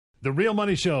The Real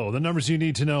Money Show. The numbers you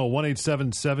need to know,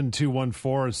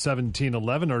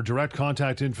 1-877-214-1711. Our direct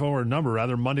contact info or number,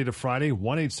 rather, Monday to Friday,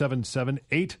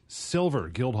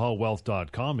 1-877-8-SILVER.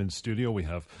 Guildhallwealth.com. In studio, we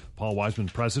have Paul Wiseman,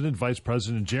 President, Vice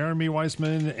President Jeremy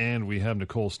Wiseman, and we have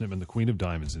Nicole Snitman, the Queen of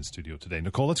Diamonds, in studio today.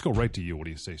 Nicole, let's go right to you. What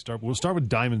do you say? We'll start with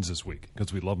diamonds this week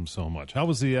because we love them so much. How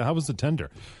was the tender?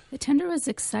 The tender was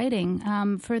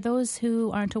exciting. For those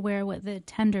who aren't aware what the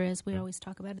tender is, we always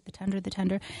talk about it, the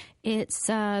tender. It's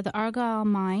the Argyle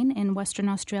Mine in Western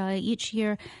Australia. Each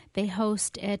year they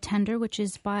host a tender, which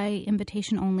is by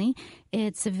invitation only.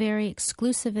 It's a very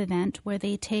exclusive event where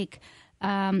they take,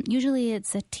 usually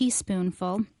it's a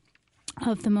teaspoonful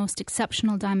of the most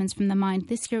exceptional diamonds from the mine.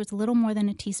 This year it was a little more than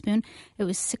a teaspoon. It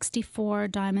was 64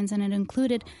 diamonds, and it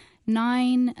included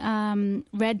 9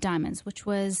 red diamonds, which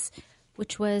was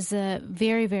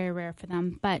very, very rare for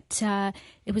them. But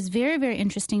it was very, very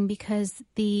interesting because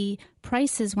the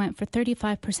prices went for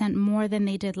 35% more than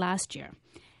they did last year.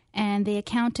 And they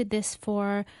accounted this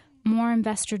for more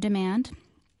investor demand.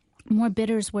 More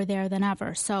bidders were there than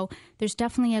ever. So there's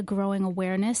definitely a growing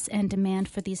awareness and demand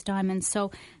for these diamonds.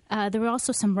 So there were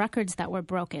also some records that were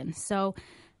broken. So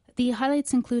the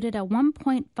highlights included a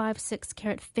 1.56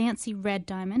 carat fancy red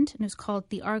diamond, and it was called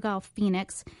the Argyle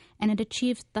Phoenix, and it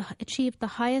achieved the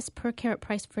highest per carat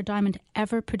price for a diamond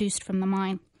ever produced from the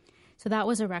mine. So that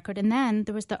was a record. And then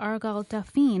there was the Argyle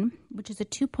Dauphine, which is a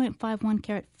 2.51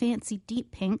 carat fancy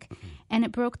deep pink, and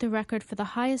it broke the record for the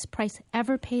highest price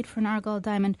ever paid for an Argyle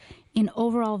diamond in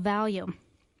overall value.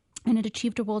 And it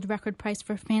achieved a world record price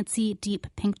for fancy deep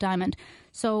pink diamond.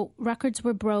 So records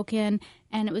were broken,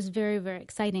 and it was very, very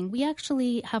exciting. We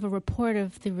actually have a report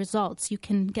of the results. You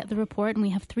can get the report, and we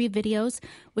have 3 videos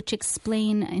which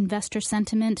explain investor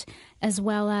sentiment as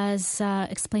well as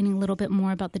explaining a little bit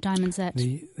more about the diamonds at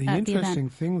the interesting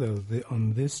event. thing, though,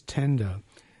 on this tender,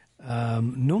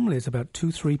 normally it's about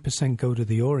 2-3% go to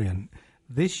the Orient.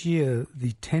 This year,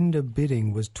 the tender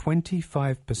bidding was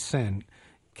 25%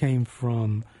 came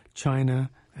from China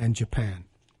and Japan.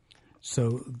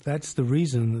 So that's the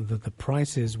reason that the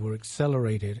prices were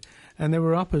accelerated, and they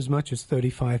were up as much as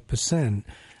 35%.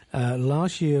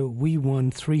 Last year, we won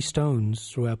 3 stones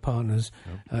through our partners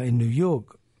in New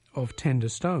York of tender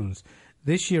stones.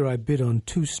 This year, I bid on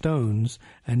 2 stones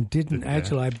and didn't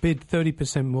actually. I bid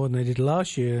 30% more than I did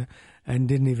last year and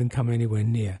didn't even come anywhere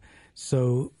near.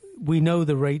 So we know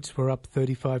the rates were up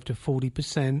 35 to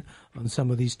 40% on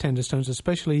some of these tender stones,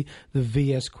 especially the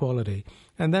VS quality.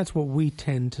 And that's what we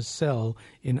tend to sell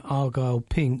in Argyle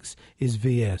Pinks is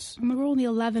VS. And there were only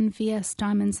 11 VS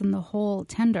diamonds in the whole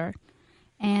tender.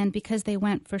 And because they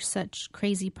went for such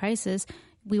crazy prices,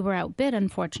 we were outbid,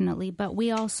 unfortunately. But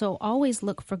we also always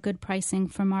look for good pricing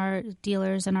from our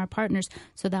dealers and our partners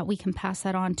so that we can pass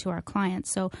that on to our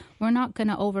clients. So we're not going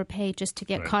to overpay just to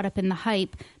get caught up in the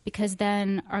hype, because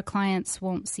then our clients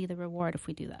won't see the reward if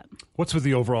we do that. What's with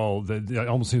the overall, it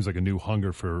almost seems like a new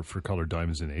hunger for colored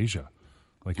diamonds in Asia,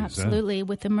 like you said. Absolutely.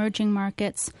 With emerging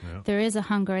markets, there is a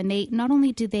hunger. And they not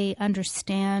only do they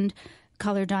understand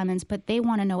color diamonds, but they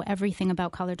want to know everything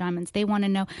about color diamonds. They want to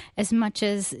know as much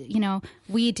as,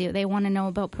 we do. They want to know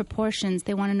about proportions.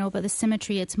 They want to know about the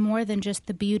symmetry. It's more than just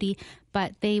the beauty,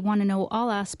 but they want to know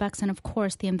all aspects and, of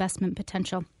course, the investment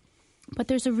potential. But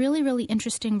there's a really, really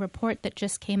interesting report that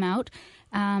just came out.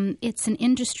 It's an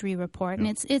industry report, and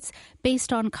it's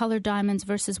based on colored diamonds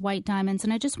versus white diamonds.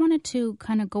 And I just wanted to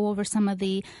kind of go over some of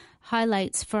the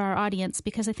highlights for our audience,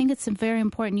 because I think it's very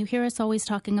important. You hear us always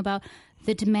talking about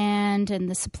the demand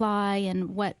and the supply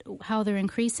and how they're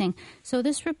increasing. So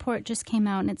this report just came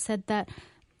out, and it said that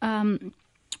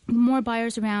more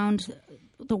buyers around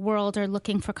the world are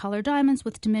looking for colored diamonds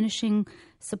with diminishing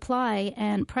supply,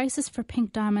 and prices for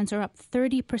pink diamonds are up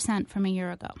 30% from a year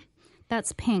ago.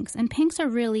 That's pinks. And pinks are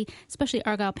really, especially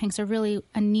Argyle pinks, are really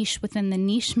a niche within the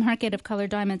niche market of colored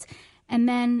diamonds. And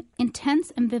then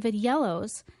intense and vivid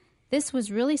yellows, this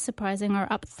was really surprising, are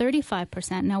up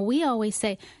 35%. Now, we always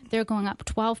say they're going up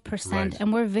 12%,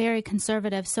 and we're very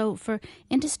conservative. So for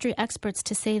industry experts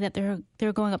to say that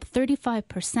they're going up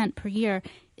 35% per year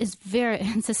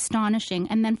it's astonishing.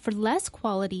 And then for less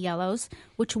quality yellows,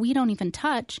 which we don't even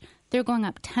touch, they're going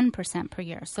up 10% per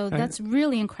year. So that's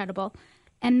really incredible.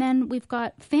 And then we've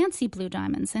got fancy blue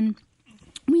diamonds, and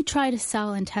we try to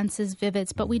sell intenses,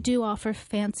 vivids, but we do offer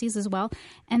fancies as well,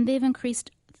 and they've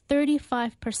increased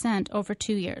 35% over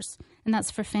 2 years, and that's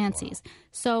for fancies. Wow.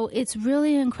 So it's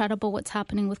really incredible what's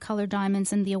happening with colored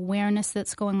diamonds and the awareness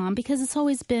that's going on, because it's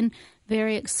always been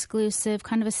very exclusive,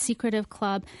 kind of a secretive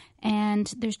club,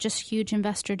 and there's just huge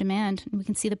investor demand, and we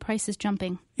can see the prices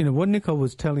jumping. What Nicole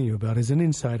was telling you about is an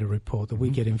insider report that we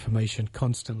get information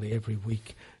constantly every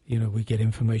week we get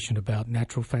information about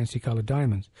natural fancy color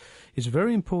diamonds. It's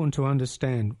very important to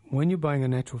understand when you're buying a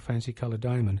natural fancy color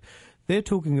diamond, they're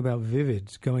talking about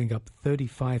vivids going up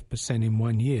 35% in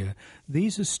 1 year.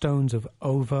 These are stones of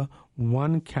over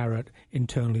 1 carat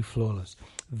internally flawless.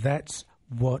 That's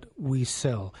what we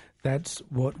sell. That's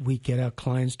what we get our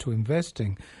clients to invest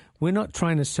in. We're not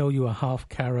trying to sell you a half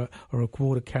carat or a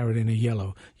quarter carat in a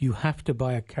yellow. You have to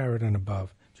buy a carat and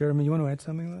above. Jeremy, you want to add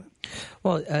something to that?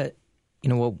 Well,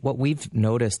 what we've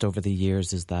noticed over the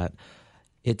years is that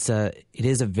it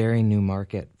is a very new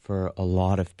market for a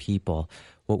lot of people.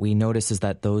 What we notice is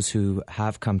that those who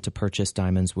have come to purchase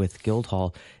diamonds with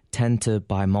Guildhall tend to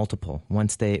buy multiple.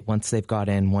 Once they've got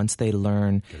in, once they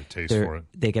learn,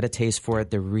 they get a taste for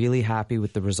it. They're really happy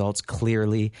with the results.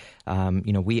 Clearly,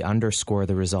 we underscore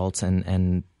the results,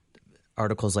 and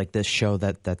articles like this show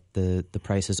that the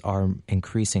prices are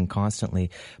increasing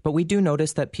constantly. But we do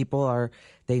notice that people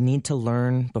they need to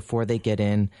learn before they get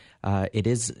in. It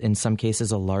is, in some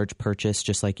cases, a large purchase,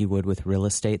 just like you would with real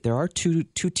estate. There are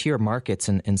two-tier markets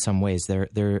in some ways.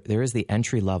 There is the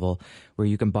entry level where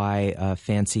you can buy a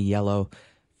fancy yellow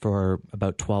for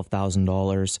about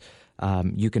 $12,000.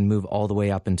 You can move all the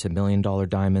way up into $1 million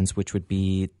diamonds, which would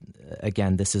be,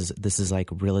 again, this is like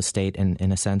real estate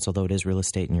in a sense, although it is real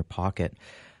estate in your pocket.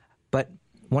 But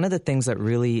one of the things that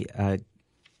really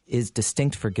is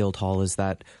distinct for Guildhall is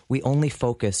that we only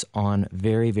focus on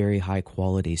very, very high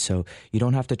quality. So you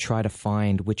don't have to try to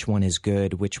find which one is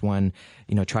good, which one,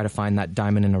 try to find that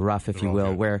diamond in a rough, if you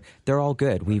will, where they're all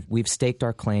good. We've staked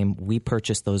our claim. We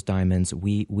purchased those diamonds.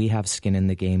 We have skin in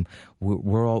the game.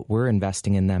 We're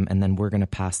investing in them, and then we're going to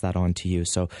pass that on to you.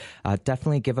 So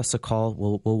definitely give us a call.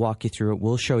 We'll walk you through it.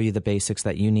 We'll show you the basics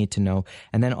that you need to know.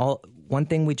 And then one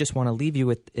thing we just want to leave you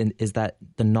with is that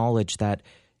the knowledge that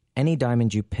any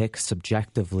diamond you pick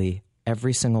subjectively,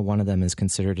 every single one of them is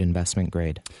considered investment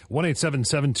grade.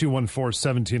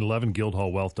 1-877-214-1711,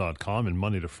 guildhallwealth.com, and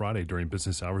Monday to Friday during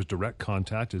business hours. Direct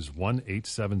contact is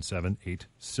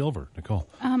 1-877-8-SILVER. Nicole.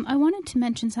 I wanted to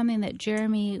mention something that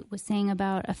Jeremy was saying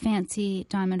about a fancy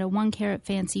diamond, a 1 carat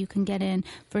fancy you can get in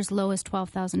for as low as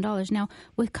 $12,000. Now,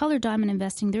 with color diamond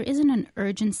investing, there isn't an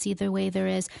urgency the way there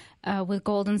is with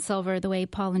gold and silver, the way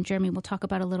Paul and Jeremy will talk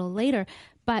about a little later,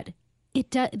 but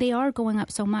they are going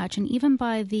up so much, and even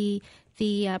by the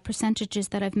percentages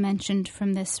that I've mentioned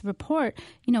from this report,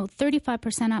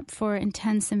 35% up for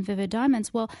intense and vivid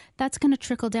diamonds. Well, that's going to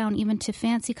trickle down even to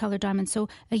fancy color diamonds. So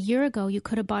a year ago, you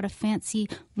could have bought a fancy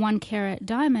 1 carat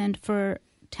diamond for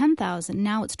 $10,000.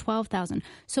 Now it's $12,000.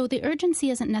 So the urgency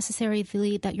isn't necessarily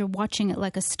that you're watching it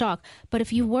like a stock. But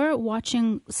if you were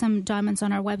watching some diamonds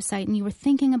on our website and you were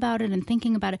thinking about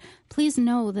it, please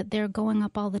know that they're going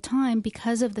up all the time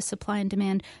because of the supply and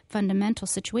demand fundamental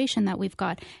situation that we've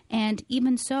got. And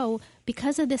even so,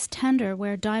 because of this tender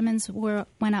where diamonds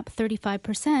went up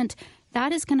 35%,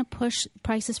 that is going to push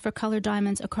prices for color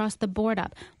diamonds across the board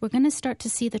up. We're going to start to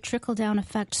see the trickle-down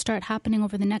effect start happening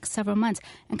over the next several months.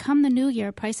 And come the new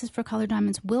year, prices for color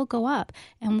diamonds will go up.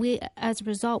 And we, as a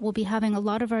result, will be having a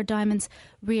lot of our diamonds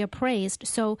reappraised.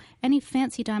 So any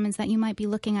fancy diamonds that you might be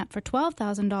looking at for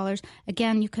 $12,000,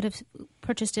 again, you could have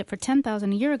purchased it for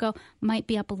 $10,000 a year ago, might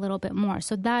be up a little bit more.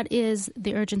 So that is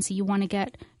the urgency. You want to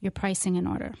get your pricing in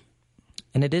order.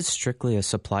 And it is strictly a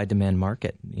supply-demand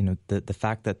market. The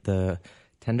fact that the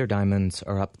tender diamonds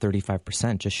are up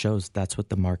 35% just shows that's what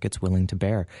the market's willing to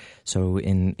bear. So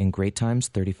in great times,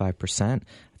 35%.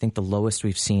 I think the lowest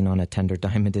we've seen on a tender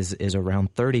diamond is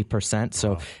around 30%.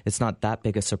 So It's not that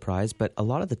big a surprise. But a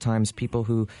lot of the times people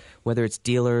who, whether it's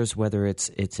dealers, whether it's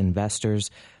investors,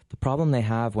 the problem they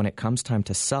have when it comes time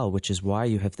to sell, which is why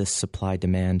you have this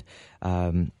supply-demand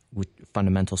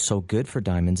fundamental so good for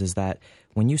diamonds, is that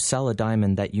when you sell a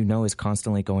diamond that is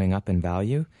constantly going up in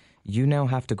value, you now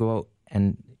have to go out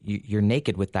and you're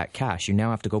naked with that cash. You now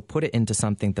have to go put it into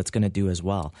something that's going to do as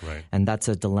well. Right. And that's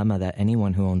a dilemma that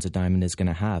anyone who owns a diamond is going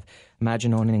to have.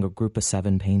 Imagine owning a group of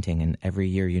 7 painting, and every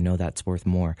year that's worth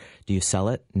more. Do you sell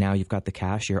it? Now you've got the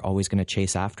cash. You're always going to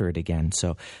chase after it again.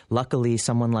 So luckily,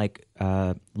 someone like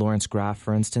Lawrence Graff,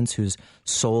 for instance, who's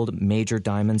sold major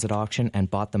diamonds at auction and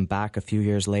bought them back a few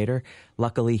years later,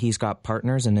 luckily he's got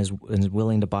partners and is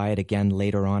willing to buy it again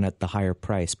later on at the higher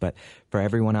price. But for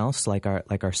everyone else, like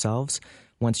ourselves,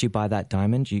 once you buy that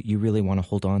diamond, you really want to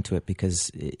hold on to it because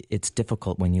it's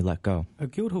difficult when you let go. At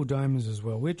Guildhall Diamonds as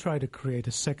well, we're trying to create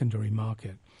a secondary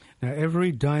market. Now,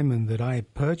 every diamond that I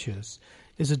purchase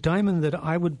is a diamond that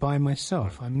I would buy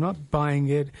myself. I'm not buying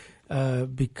it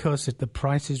because the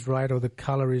price is right or the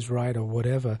color is right or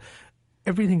whatever.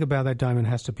 Everything about that diamond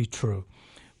has to be true.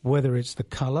 Whether it's the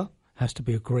color, has to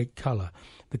be a great color.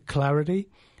 The clarity,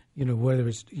 whether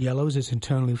it's yellows, it's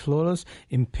internally flawless.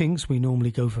 In pinks, we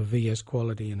normally go for VS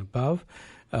quality and above.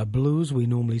 Blues, we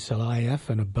normally sell IF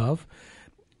and above.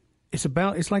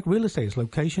 It's like real estate. It's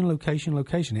location, location,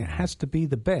 location. It has to be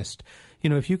the best.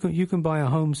 If you can buy a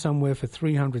home somewhere for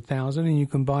 $300,000 and you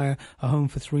can buy a home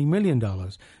for $3 million.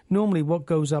 Normally, what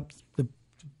goes up the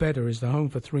better is the home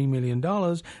for $3 million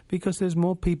because there's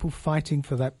more people fighting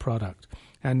for that product,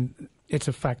 and it's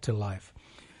a fact of life.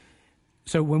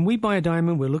 So when we buy a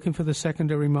diamond, we're looking for the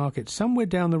secondary market. Somewhere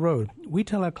down the road, we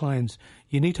tell our clients,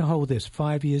 you need to hold this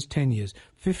 5 years, 10 years,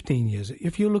 15 years.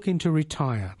 If you're looking to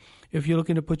retire, if you're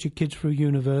looking to put your kids through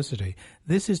university,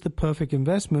 this is the perfect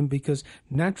investment because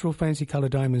natural fancy color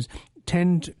diamonds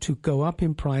tend to go up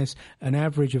in price an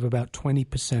average of about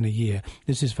 20% a year.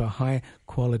 This is for high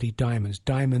quality diamonds,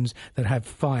 diamonds that have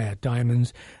fire,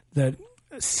 diamonds that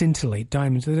scintillate,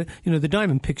 diamonds that, the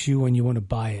diamond picks you when you want to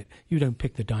buy it. You don't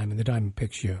pick the diamond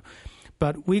picks you.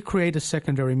 But we create a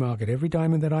secondary market. Every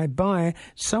diamond that I buy,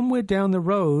 somewhere down the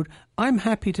road, I'm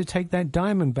happy to take that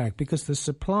diamond back because the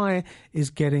supply is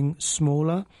getting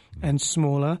smaller and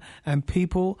smaller, and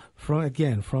people from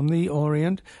the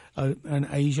Orient and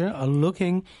Asia are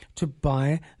looking to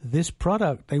buy this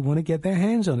product. They want to get their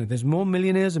hands on it. There's more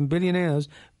millionaires and billionaires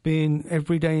being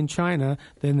every day in China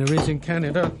than there is in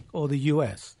Canada or the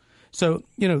U.S. So,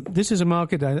 this is a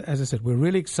market, as I said, we're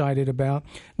really excited about.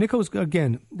 Nicole's,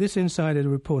 again, this insider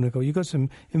report, Nicole, you got some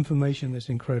information that's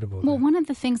incredible. Well, one of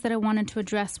the things that I wanted to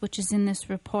address, which is in this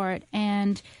report,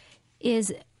 and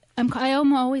is I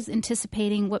am always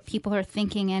anticipating what people are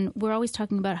thinking, and we're always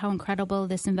talking about how incredible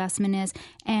this investment is.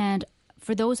 And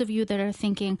for those of you that are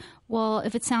thinking, well,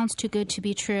 if it sounds too good to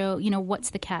be true, what's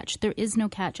the catch? There is no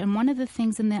catch. And one of the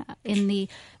things in the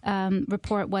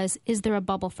report was, is there a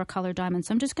bubble for color diamonds?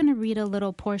 So I'm just going to read a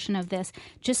little portion of this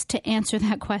just to answer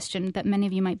that question that many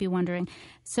of you might be wondering.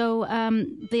 So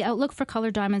the outlook for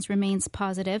color diamonds remains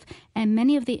positive, and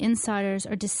many of the insiders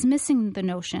are dismissing the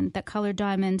notion that color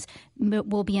diamonds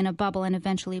will be in a bubble and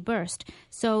eventually burst.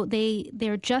 So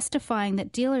they're justifying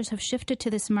that dealers have shifted to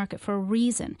this market for a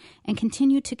reason and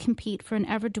continue to compete for an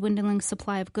ever-dwindling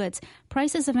supply of goods.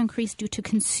 Prices have increased due to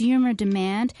consumer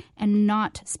demand and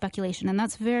not speculation, and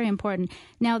that's very important.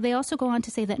 Now, they also go on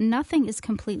to say that nothing is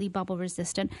completely bubble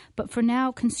resistant, but for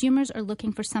now, consumers are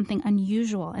looking for something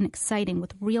unusual and exciting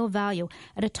with real value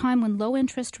at a time when low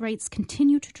interest rates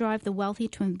continue to drive the wealthy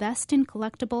to invest in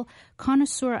collectible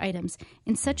connoisseur items.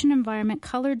 In such an environment,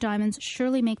 colored diamonds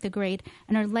surely make the grade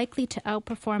and are likely to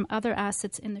outperform other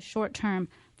assets in the short term.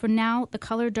 For now, the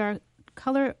color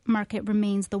market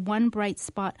remains the one bright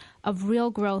spot of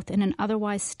real growth in an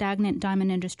otherwise stagnant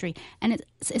diamond industry. And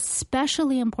it's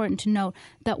especially important to note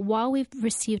that while we've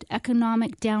received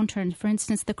economic downturns, for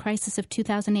instance, the crisis of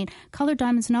 2008, colored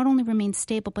diamonds not only remained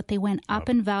stable, but they went up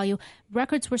in value.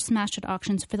 Records were smashed at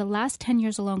auctions. For the last 10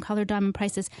 years alone, colored diamond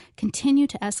prices continue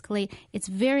to escalate. It's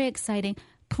very exciting.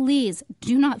 Please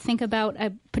do not think about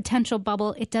a potential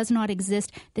bubble. It does not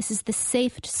exist. This is the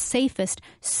safest,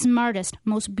 smartest,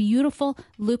 most beautiful,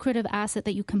 lucrative asset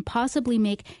that you can possibly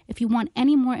make. If you want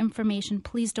any more information,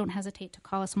 please don't hesitate to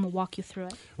call us and we'll walk you through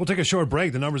it. We'll take a short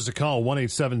break. The numbers to call,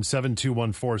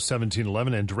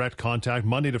 1-877-214-1711, and direct contact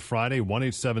Monday to Friday,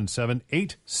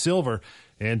 1-877-8-SILVER.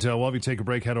 And while we take a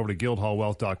break, head over to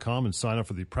guildhallwealth.com and sign up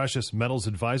for the Precious Metals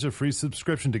Advisor free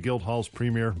subscription to Guildhall's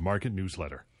premier market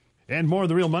newsletter. And more of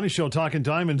The Real Money Show, Talking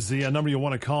Diamonds. The number you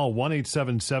want to call,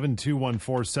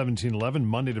 1-877-214-1711,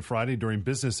 Monday to Friday during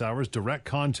business hours. Direct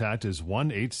contact is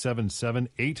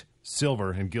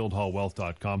 1-877-8-SILVER and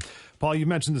guildhallwealth.com. Paul, you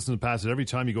mentioned this in the past, that every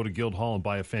time you go to Guildhall and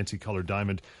buy a fancy colored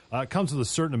diamond, it comes with a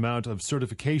certain amount of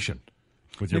certification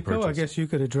with your Nicole, purchase. I guess you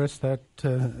could address that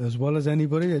as well as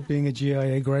anybody, as being a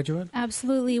GIA graduate.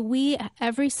 Absolutely.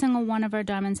 Every single one of our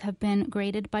diamonds have been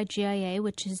graded by GIA,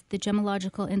 which is the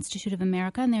Gemological Institute of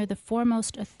America, and they're the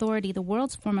foremost authority, the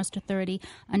world's foremost authority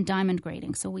on diamond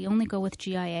grading. So we only go with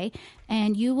GIA,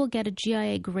 and you will get a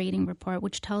GIA grading report,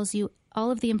 which tells you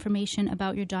all of the information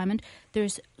about your diamond.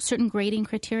 There's certain grading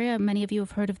criteria. Many of you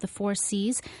have heard of the 4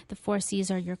 C's. The 4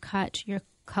 C's are your cut, your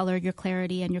color, your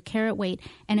clarity, and your carat weight,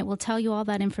 and it will tell you all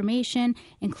that information,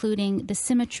 including the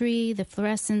symmetry, the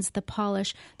fluorescence, the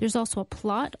polish. There's also a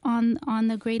plot on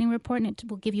the grading report, and it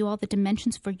will give you all the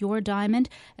dimensions for your diamond,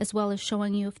 as well as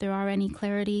showing you if there are any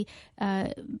clarity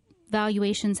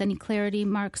valuations, any clarity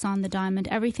marks on the diamond.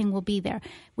 Everything will be there.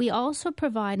 We also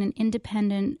provide an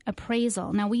independent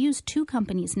appraisal. Now, we use 2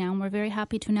 companies now, and we're very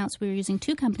happy to announce we're using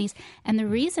 2 companies, and the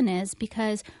reason is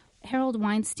because Harold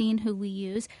Weinstein, who we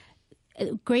use,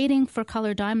 grading for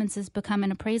color diamonds has become,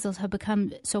 and appraisals have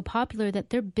become so popular that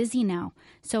they're busy now.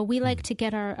 So we like to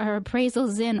get our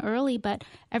appraisals in early, but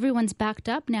everyone's backed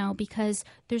up now because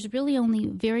there's really only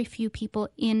very few people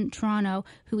in Toronto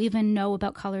who even know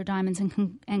about color diamonds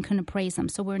and can appraise them.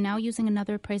 So we're now using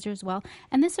another appraiser as well.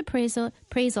 And this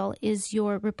appraisal is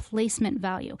your replacement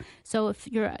value. So if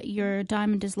your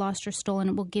diamond is lost or stolen,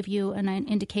 it will give you an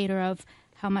indicator of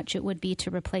how much it would be to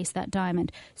replace that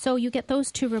diamond. So you get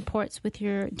those two reports with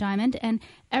your diamond, and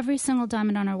every single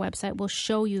diamond on our website will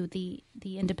show you the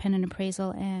independent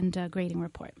appraisal and grading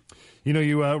report. You know,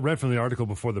 you read from the article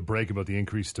before the break about the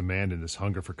increased demand and this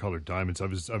hunger for colored diamonds. I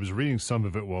was reading some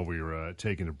of it while we were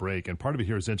taking a break, and part of it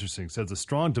here is interesting. It says the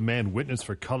strong demand witnessed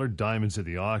for colored diamonds at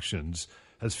the auctions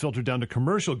has filtered down to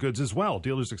commercial goods as well.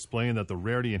 Dealers explain that the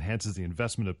rarity enhances the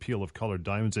investment appeal of colored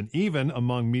diamonds, and even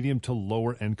among medium to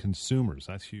lower end consumers.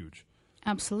 That's huge.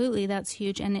 Absolutely, that's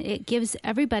huge, and it gives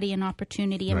everybody an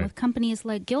opportunity. And Right. with companies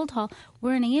like Guildhall,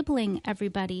 we're enabling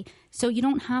everybody. So you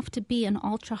don't have to be an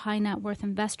ultra high net worth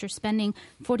investor spending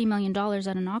 $40 million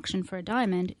at an auction for a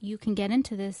diamond. You can get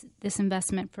into this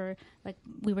investment for, like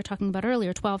we were talking about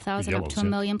earlier, $12,000 up to $1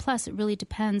 million plus. It really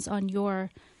depends on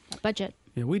your budget.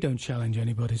 Yeah, we don't challenge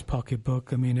anybody's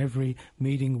pocketbook. I mean, every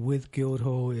meeting with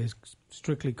Guildhall is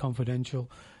strictly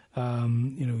confidential.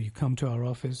 You come to our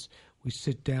office, we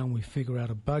sit down, we figure out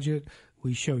a budget,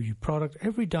 we show you product.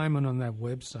 Every diamond on that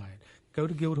website, go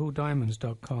to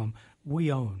guildhalldiamonds.com,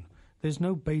 we own. There's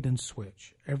no bait and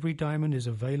switch. Every diamond is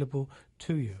available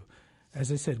to you. As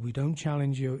I said, we don't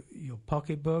challenge your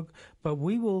pocketbook, but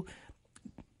we will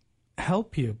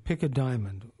help you pick a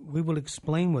diamond. We will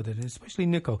explain what it is, especially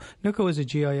Nico. Nico is a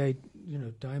GIA,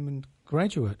 diamond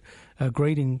graduate,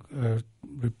 grading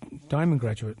diamond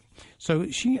graduate. So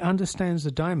she understands the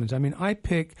diamonds. I mean, I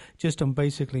pick just on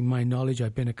basically my knowledge.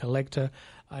 I've been a collector.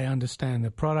 I understand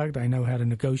the product. I know how to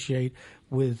negotiate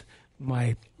with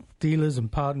my dealers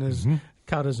and partners,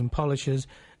 cutters and polishers.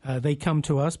 They come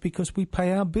to us because we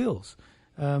pay our bills.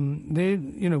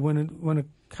 When a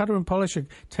cutter and polisher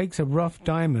takes a rough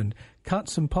diamond,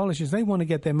 cuts and polishes, they want to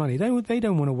get their money. They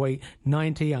don't want to wait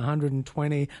 90,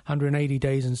 120, 180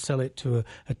 days and sell it to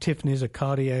a Tiffany's, a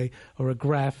Cartier, or a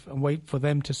Graf and wait for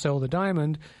them to sell the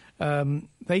diamond.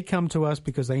 They come to us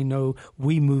because they know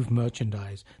we move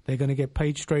merchandise. They're going to get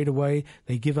paid straight away.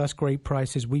 They give us great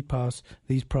prices. We pass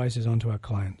these prices on to our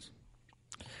clients.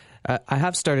 I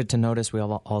have started to notice, we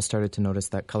all started to notice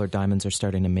that colored diamonds are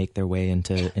starting to make their way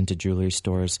into jewelry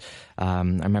stores. I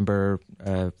remember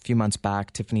a few months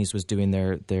back, Tiffany's was doing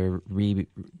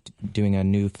doing a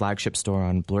new flagship store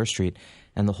on Bloor Street,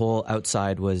 and the whole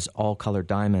outside was all colored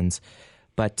diamonds.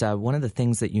 But one of the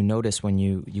things that you notice when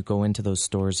you go into those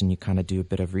stores and you kind of do a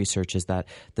bit of research is that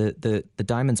the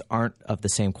diamonds aren't of the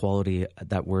same quality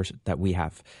that we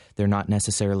have. They're not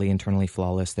necessarily internally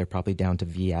flawless. They're probably down to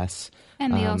VS.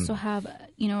 And they also have,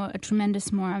 a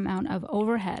tremendous more amount of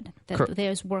overhead that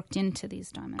there's worked into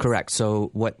these diamonds. Correct. So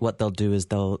what they'll do is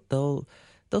they'll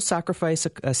sacrifice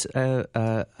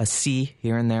a C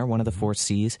here and there, one of the 4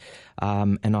 Cs,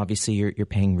 and obviously you're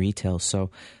paying retail.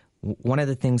 So one of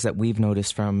the things that we've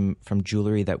noticed from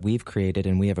jewelry that we've created,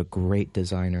 and we have a great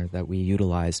designer that we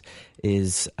utilize,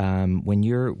 is when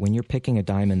you're picking a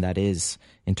diamond that is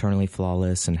internally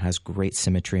flawless and has great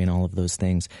symmetry and all of those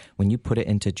things, when you put it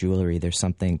into jewelry, there's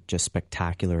something just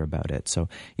spectacular about it. So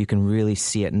you can really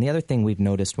see it. And the other thing we've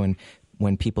noticed when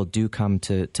people do come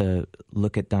to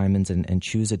look at diamonds and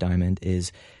choose a diamond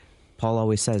is, Paul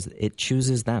always says, it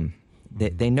chooses them.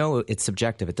 They know it's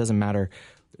subjective. It doesn't matter.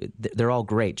 They're all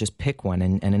great. Just pick one,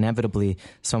 and inevitably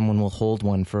someone will hold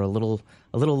one for a little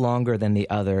longer than the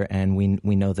other, and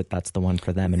we know that that's the one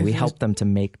for them, and we help them to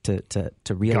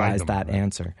realize that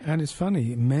answer. And it's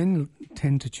funny, men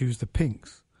tend to choose the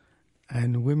pinks,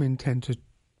 and women tend to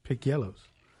pick yellows.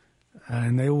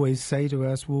 And they always say to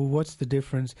us, well, what's the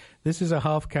difference? This is a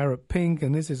 1/2 carat pink,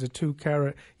 and this is a 2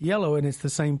 carat yellow, and it's the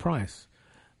same price.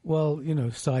 Well,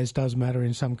 size does matter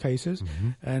in some cases,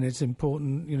 and it's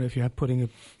important, if you're putting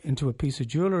it into a piece of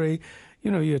jewelry,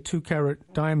 your 2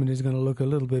 carat diamond is going to look a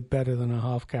little bit better than a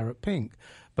 1/2 carat pink.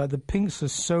 But the pinks are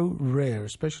so rare,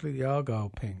 especially the Argyle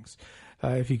pinks.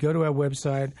 If you go to our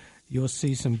website, you'll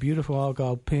see some beautiful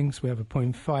Argyle pinks. We have a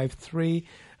 0.53,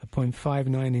 a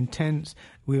 0.59 intense.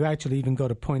 We've actually even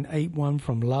got a 0.81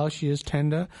 from last year's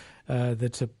tender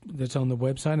that's on the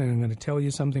website. And I'm going to tell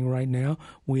you something right now.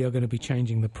 We are going to be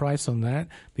changing the price on that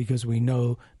because we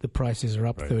know the prices are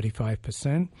up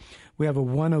 35%. We have a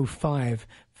 105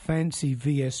 fancy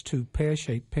VS2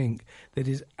 pear-shaped pink that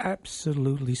is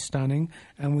absolutely stunning.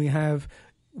 And we have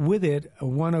with it a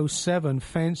 107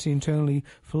 fancy internally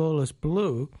flawless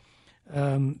blue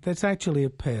That's actually a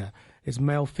pair. It's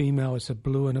male, female. It's a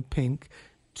blue and a pink,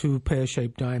 two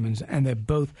pear-shaped diamonds, and they're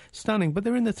both stunning. But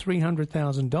they're in the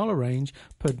 $300,000 range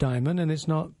per diamond, and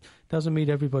doesn't meet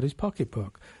everybody's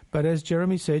pocketbook. But as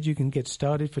Jeremy said, you can get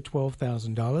started for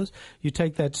 $12,000. You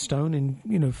take that stone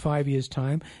in 5 years'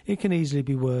 time, it can easily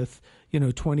be worth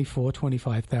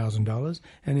 $25,000,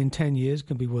 and in 10 years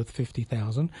can be worth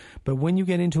 $50,000. But when you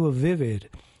get into a vivid,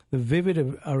 the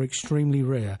vivid are extremely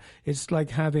rare. It's like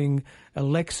having a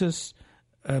Lexus,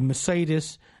 a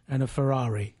Mercedes, and a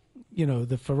Ferrari.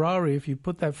 The Ferrari, if you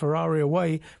put that Ferrari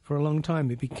away for a long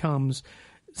time, it becomes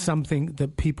something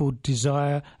that people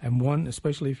desire and want,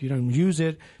 especially if you don't use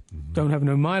it, don't have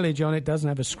no mileage on it, doesn't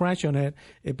have a scratch on it.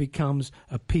 It becomes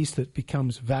a piece that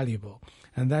becomes valuable.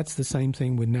 And that's the same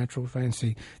thing with natural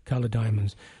fancy color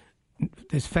diamonds.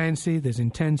 There's fancy, there's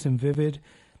intense and vivid.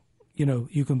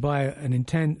 You can buy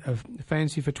a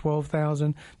fancy for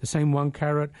 $12,000. The same 1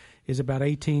 carat is about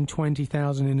 $18,000,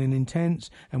 $20,000 in an intense,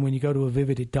 and when you go to a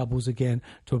vivid, it doubles again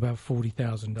to about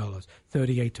 $40,000,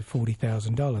 $38,000 to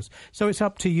 $40,000. So it's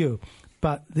up to you.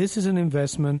 But this is an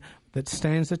investment that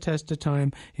stands the test of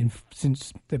time.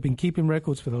 Since they've been keeping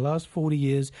records for the last 40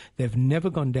 years, they've never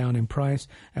gone down in price,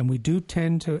 and we do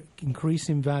tend to increase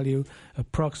in value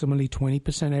approximately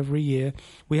 20% every year.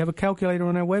 We have a calculator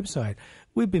on our website.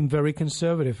 We've been very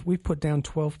conservative. We've put down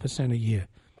 12% a year.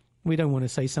 We don't want to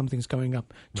say something's going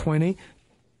up 20.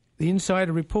 The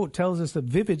insider report tells us that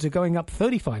vivids are going up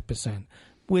 35%.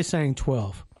 We're saying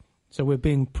 12. So we're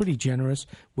being pretty generous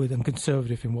with and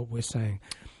conservative in what we're saying.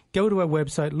 Go to our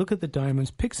website, look at the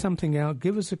diamonds, pick something out,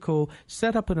 give us a call,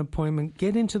 set up an appointment,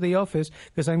 get into the office,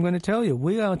 because I'm going to tell you,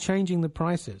 we are changing the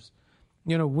prices.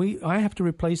 I have to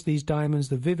replace these diamonds,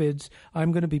 the vivids.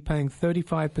 I'm going to be paying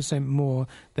 35% more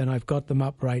than I've got them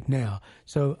up right now.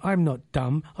 So I'm not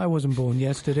dumb. I wasn't born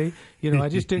yesterday. I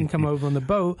just didn't come over on the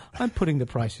boat. I'm putting the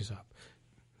prices up.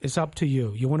 It's up to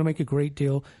you. You want to make a great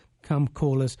deal? Come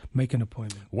call us, make an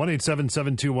appointment.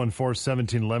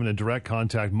 1-877-214-1711 and direct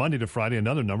contact Monday to Friday.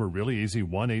 Another number, really easy,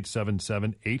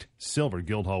 1-877-8-SILVER,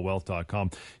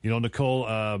 guildhallwealth.com.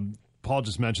 Nicole, Paul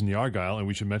just mentioned the Argyle, and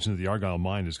we should mention that the Argyle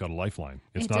mine has got a lifeline.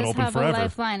 It's not open forever. It does have a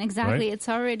lifeline, exactly. Right? It's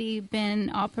already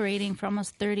been operating for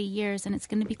almost 30 years, and it's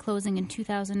going to be closing in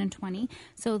 2020.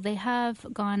 So they have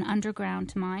gone underground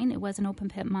to mine. It was an open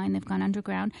pit mine. They've gone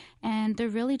underground, and they're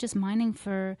really just mining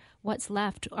for what's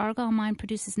left. Argyle mine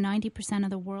produces 90% of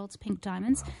the world's pink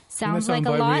diamonds. Wow. Sounds like a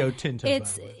lot. Rio Tinto,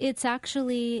 it's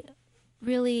actually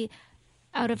really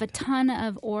out of a ton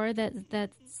of ore that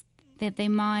they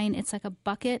mine, it's like a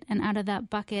bucket, and out of that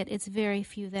bucket, it's very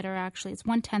few that are actually, it's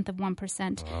 1/10 of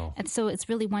 1%. Wow. And so it's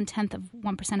really 1/10 of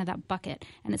 1% of that bucket,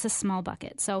 and it's a small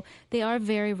bucket. So they are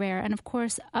very rare. And of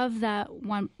course, of that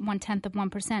 1/10 of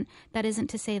 1%, that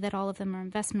isn't to say that all of them are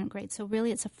investment grade. So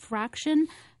really, it's a fraction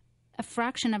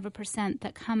of a percent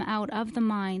that come out of the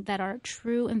mine that are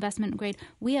true investment grade.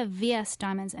 We have VS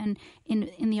diamonds, and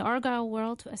in the Argyle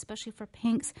world, especially for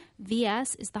pinks,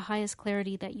 VS is the highest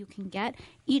clarity that you can get.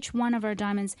 Each one of our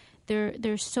diamonds,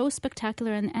 they're so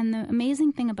spectacular, and the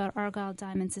amazing thing about Argyle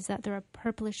diamonds is that they're a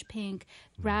purplish pink,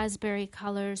 raspberry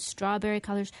colors, strawberry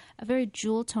colors, a very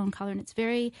jewel tone color, and it's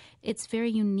very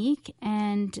unique,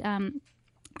 and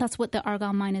that's what the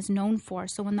Argyle mine is known for.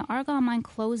 So when the Argyle mine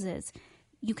closes,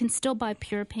 you can still buy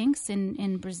pure pinks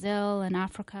in Brazil and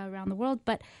Africa, around the world,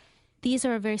 but these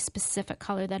are a very specific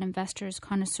color that investors,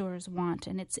 connoisseurs want,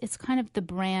 and it's kind of the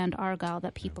brand Argyle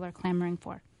that people are clamoring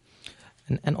for.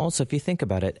 And also, if you think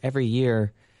about it, every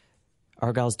year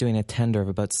Argyle's doing a tender of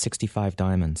about 65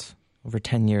 diamonds. Over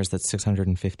 10 years, that's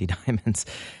 650 diamonds.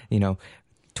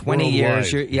 20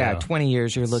 years, 20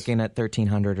 years, you're looking at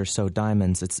 1,300 or so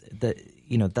diamonds. That's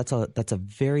a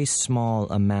very small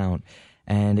amount.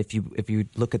 And if you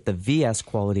look at the VS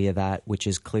quality of that, which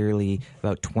is clearly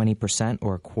about 20%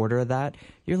 or a quarter of that,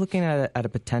 you're looking at a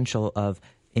potential of,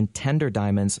 in tender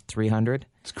diamonds, 300.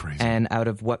 It's crazy. And out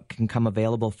of what can come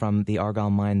available from the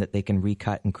Argyle mine that they can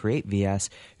recut and create VS,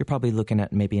 you're probably looking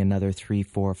at maybe another 300,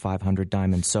 400, 500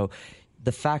 diamonds. So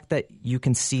the fact that you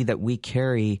can see that we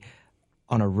carry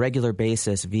on a regular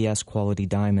basis VS quality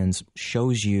diamonds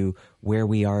shows you where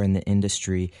we are in the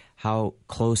industry, how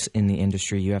close in the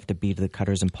industry you have to be to the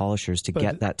cutters and polishers to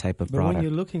get that type of product. But when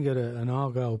you're looking at an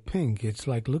Argyle pink, it's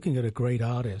like looking at a great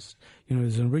artist.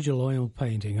 There's an original oil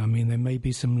painting. I mean, there may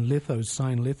be some lithos,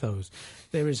 signed lithos.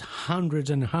 There is hundreds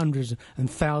and hundreds and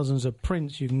thousands of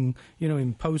prints you can,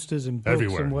 in posters and books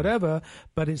everywhere, and whatever,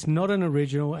 but it's not an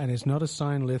original and it's not a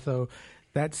signed litho.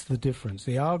 That's the difference.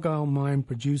 The Argyle mine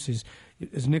produces,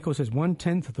 as Nicole says,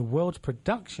 1/10 of the world's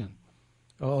production,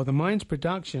 or the mine's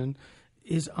production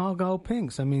is Argyle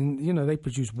pinks. I mean, they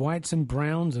produce whites and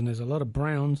browns, and there's a lot of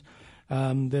browns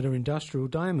that are industrial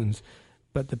diamonds.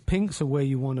 But the pinks are where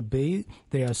you want to be.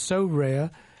 They are so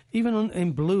rare. Even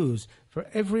in blues, for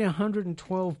every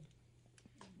 112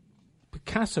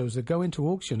 Picassos that go into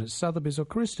auction at Sotheby's or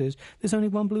Christie's, there's only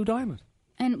one blue diamond.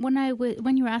 And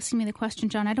when you were asking me the question,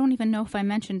 John, I don't even know if I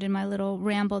mentioned in my little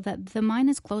ramble that the mine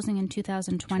is closing in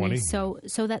 2020. So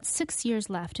that's 6 years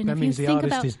left. And that if means you the think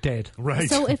artist is dead. Right.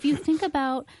 So if you think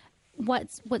about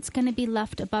what's going to be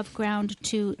left above ground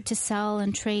to sell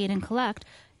and trade and collect,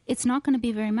 it's not going to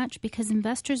be very much, because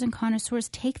investors and connoisseurs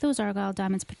take those Argyle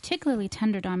diamonds, particularly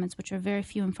tender diamonds, which are very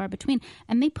few and far between,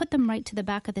 and they put them right to the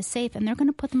back of the safe, and they're going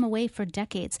to put them away for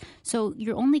decades. So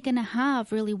you're only going to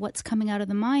have really what's coming out of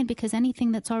the mine, because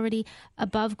anything that's already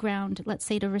above ground, let's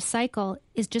say to recycle,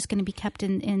 is just going to be kept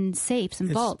in safes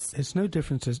and vaults. It's no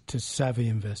different to savvy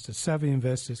investors. Savvy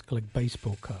investors collect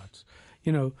baseball cards,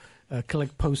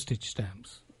 collect postage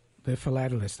stamps. They're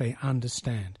philatelists. They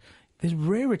understand. There's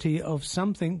rarity of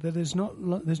something that there's no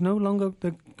longer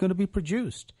going to be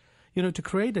produced. To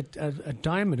create a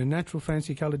diamond, a natural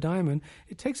fancy colored diamond,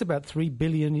 it takes about 3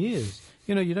 billion years.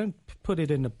 You don't put it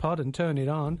in a pot and turn it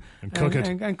on and cook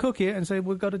it and say,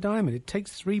 we've got a diamond. It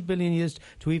takes 3 billion years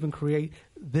to even create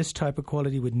this type of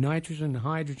quality with nitrogen and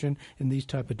hydrogen in these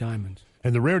type of diamonds.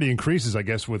 And the rarity increases, I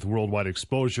guess, with worldwide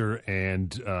exposure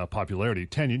and popularity.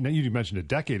 You mentioned a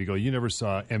decade ago, you never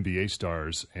saw NBA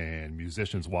stars and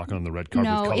musicians walking on the red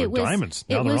carpet with colored diamonds.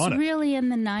 Now they're on it. It was really in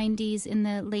the 90s, in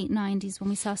the late 90s, when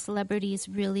we saw celebrities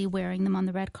really wearing them on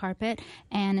the red carpet,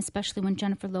 and especially when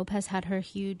Jennifer Lopez had her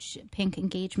huge pink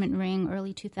engagement ring,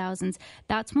 early 2000s.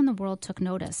 That's when the world took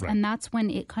notice, and that's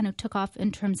when it kind of took off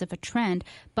in terms of a trend.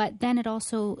 But then it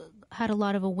also had a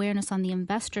lot of awareness on the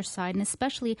investor side, and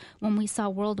especially when we saw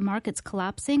world markets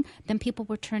collapsing, then people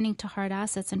were turning to hard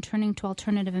assets and turning to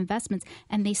alternative investments,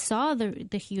 and they saw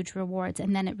the huge rewards,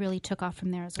 and then it really took off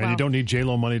from there as well. And you don't need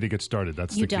J-Lo money to get started.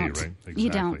 That's the key, right? Exactly. You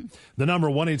don't. The number,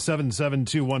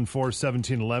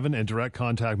 1-877-214-1711, and direct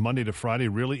contact Monday to Friday.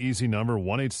 Really easy number,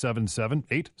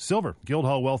 1-877-8-SILVER.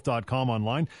 GuildhallWealth.com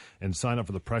online, and sign up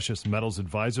for the Precious Metals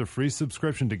Advisor. Free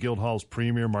subscription to Guildhall's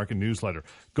premier market newsletter.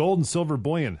 Gold and silver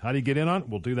bullion. How do you get in on it?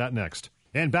 We'll do that next.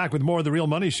 And back with more of The Real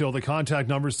Money Show. The contact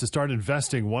numbers to start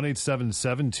investing,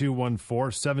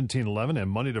 1-877-214-1711.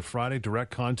 And Monday to Friday, direct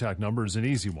contact number is an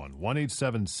easy one,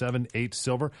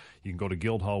 1-877-8-SILVER. You can go to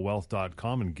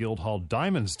GuildhallWealth.com and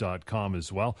GuildhallDiamonds.com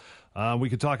as well. We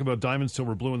could talk about diamonds till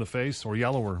we're blue in the face, or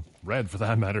yellow or red for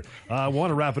that matter. I want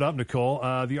to wrap it up, Nicole.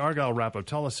 The Argyle wrap-up.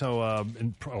 Tell us how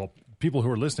people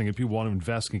who are listening, if people want to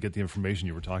invest, can get the information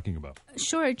you were talking about.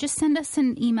 Sure. Just send us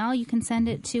an email. You can send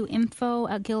it to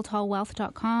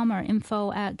info@guildhallwealth.com or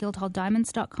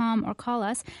info@guildhalldiamonds.com, or call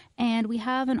us. And we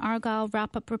have an Argyle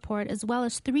wrap-up report as well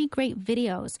as 3 great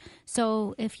videos.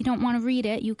 So if you don't want to read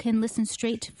it, you can listen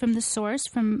straight from the source,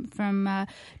 from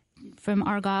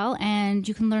Argyle, and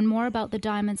you can learn more about the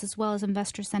diamonds as well as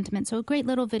investor sentiment. So great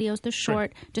little videos. They're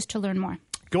short, just to learn more.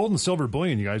 Gold and silver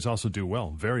bullion, you guys also do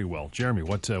well, very well. Jeremy,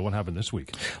 what happened this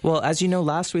week? Well, as you know,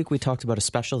 last week we talked about a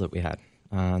special that we had.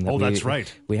 That's right.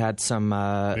 We had some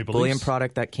bullion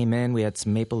product that came in. We had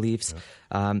some maple leafs.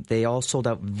 Yeah. They all sold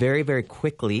out very, very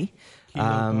quickly.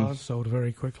 Kilo bars sold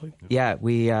very quickly. Yeah,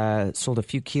 we sold a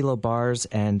few kilo bars,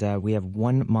 and we have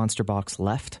 1 monster box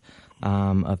left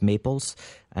of maples,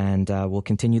 and we'll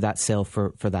continue that sale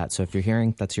for that. So if you're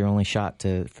hearing, that's your only shot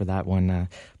for that one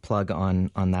plug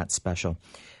on that special.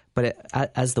 But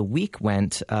as the week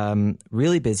went,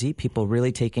 really busy, people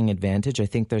really taking advantage. I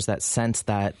think there's that sense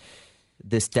that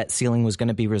this debt ceiling was going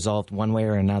to be resolved one way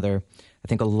or another. I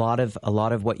think a lot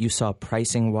of what you saw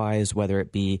pricing wise, whether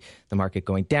it be the market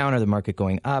going down or the market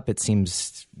going up, it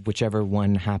seems whichever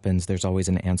one happens, there's always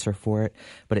an answer for it.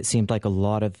 But it seemed like a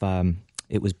lot of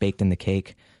it was baked in the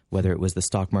cake, whether it was the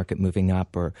stock market moving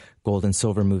up or gold and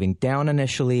silver moving down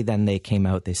initially. Then they came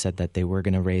out, they said that they were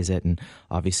going to raise it, and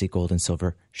obviously gold and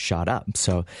silver shot up.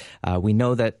 So we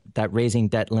know that raising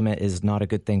debt limit is not a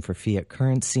good thing for fiat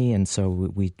currency, and so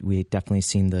we definitely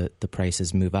seen the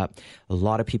prices move up. A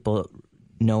lot of people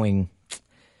knowing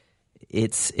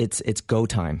it's go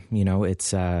time.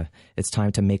 It's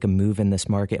time to make a move in this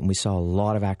market, and we saw a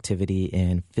lot of activity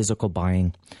in physical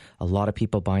buying, a lot of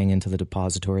people buying into the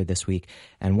depository this week.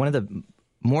 And one of the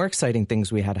more exciting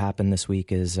things we had happen this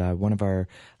week is one of our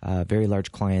very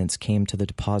large clients came to the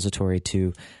depository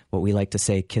to, what we like to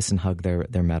say, kiss and hug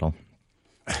their metal.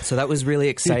 So that was really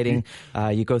exciting.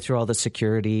 You go through all the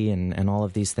security and all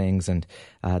of these things, and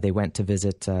they went to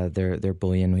visit their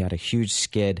bullion. We had a huge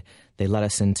skid. They let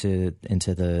us into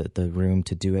the room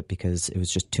to do it because it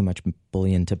was just too much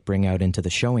bullion to bring out into the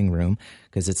showing room,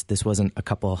 because this wasn't a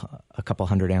couple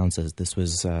hundred ounces. This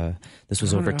was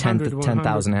over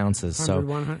 10,000 ounces.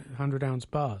 100 ounce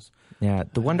bars. Yeah,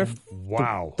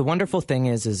 wow. The wonderful thing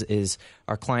is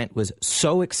our client was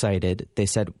so excited. They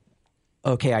said,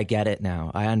 "Okay, I get it now.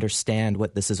 I understand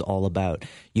what this is all about.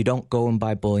 You don't go and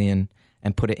buy bullion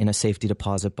and put it in a safety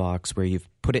deposit box where you've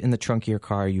put it in the trunk of your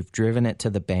car, you've driven it to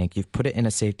the bank, you've put it in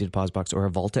a safety deposit box or a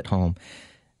vault at home.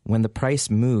 When the price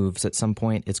moves, at some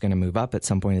point it's going to move up, at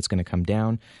some point it's going to come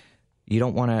down. You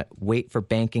don't want to wait for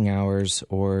banking hours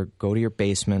or go to your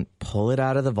basement, pull it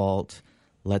out of the vault,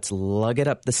 let's lug it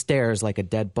up the stairs like a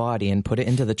dead body and put it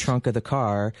into the trunk of the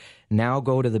car, now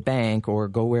go to the bank or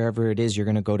go wherever it is you're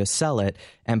going to go to sell it.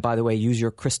 And by the way, use your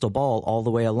crystal ball all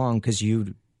the way along because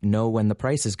you know when the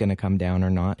price is going to come down or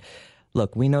not."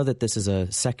 Look, we know that this is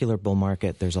a secular bull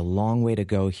market. There's a long way to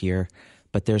go here,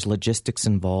 but there's logistics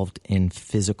involved in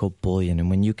physical bullion. And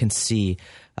when you can see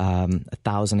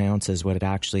 1,000 ounces, what it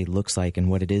actually looks like and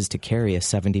what it is to carry a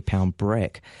 70-pound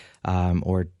brick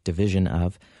or division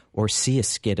of, or see a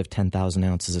skid of 10,000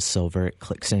 ounces of silver, it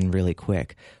clicks in really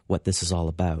quick what this is all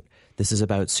about. This is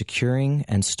about securing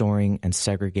and storing and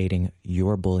segregating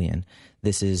your bullion.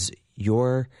 This is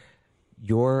your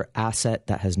asset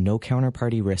that has no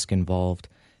counterparty risk involved.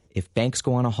 If banks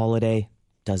go on a holiday,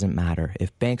 doesn't matter.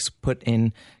 If banks put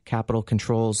in capital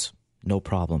controls, no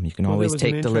problem. You can always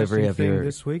take delivery of your...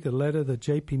 This week, a letter that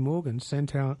JP Morgan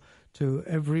sent out to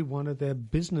every one of their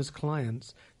business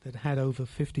clients that had over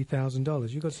 $50,000.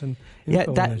 You got some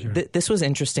info on that, this was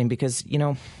interesting because,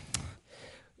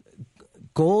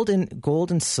 gold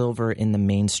and silver in the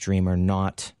mainstream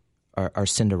are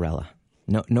Cinderella.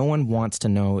 No one wants to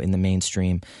know in the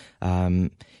mainstream.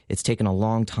 It's taken a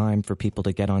long time for people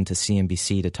to get onto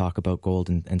CNBC to talk about gold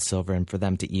and silver and for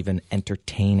them to even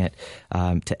entertain it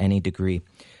to any degree.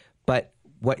 But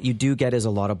what you do get is a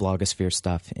lot of blogosphere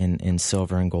stuff in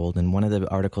silver and gold. And one of the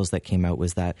articles that came out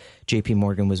was that JP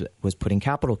Morgan was putting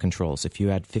capital controls. If you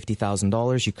had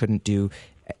 $50,000, you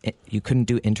couldn't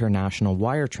do international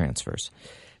wire transfers.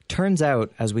 Turns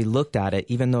out, as we looked at it,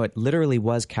 even though it literally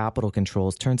was capital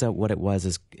controls, turns out what it was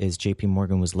is JP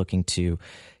Morgan was looking to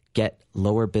get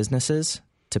lower businesses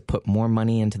to put more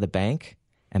money into the bank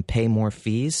and pay more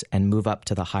fees and move up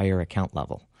to the higher account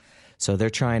level. So they're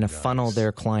trying to funnel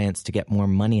their clients to get more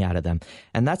money out of them.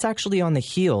 And that's actually on the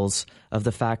heels of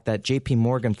the fact that JP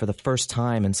Morgan, for the first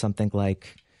time in something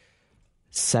like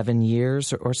 7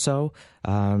 years or so.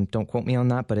 Don't quote me on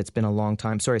that, but it's been a long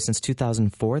time. Sorry, since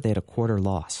 2004, they had a quarter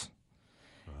loss.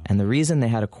 And the reason they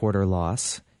had a quarter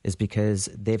loss is because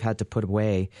they've had to put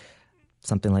away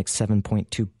something like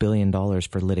 $7.2 billion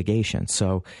for litigation.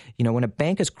 So, when a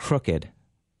bank is crooked,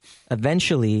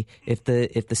 eventually, if the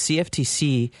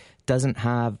CFTC doesn't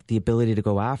have the ability to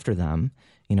go after them,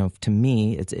 to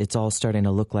me, it's all starting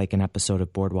to look like an episode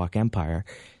of Boardwalk Empire.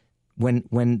 When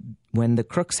the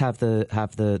crooks have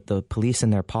the police in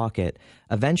their pocket,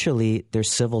 eventually there's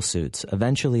civil suits.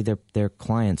 Eventually their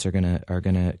clients are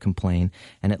gonna complain,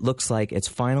 and it looks like it's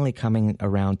finally coming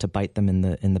around to bite them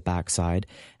in the backside,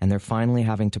 and they're finally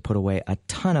having to put away a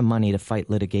ton of money to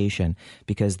fight litigation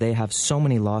because they have so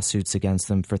many lawsuits against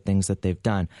them for things that they've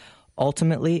done.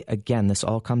 Ultimately, again, this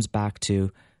all comes back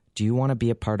to, do you want to be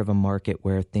a part of a market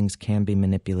where things can be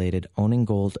manipulated? Owning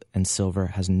gold and silver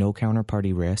has no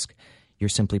counterparty risk. You're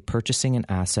simply purchasing an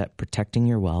asset, protecting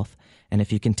your wealth. And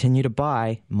if you continue to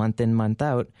buy month in, month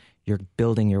out, you're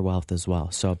building your wealth as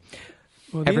well. So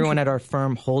everyone at our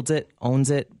firm holds it, owns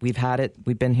it. We've had it.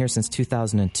 We've been here since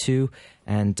 2002.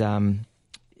 And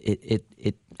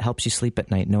it helps you sleep at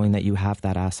night knowing that you have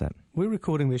that asset. We're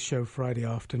recording this show Friday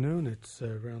afternoon. It's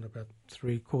around about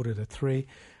 3:45.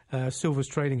 Silver's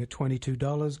trading at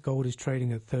 $22. Gold is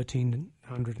trading at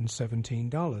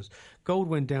 $1,317. Gold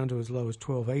went down to as low as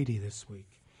 $1,280 this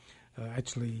week.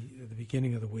 Actually, at the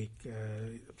beginning of the week,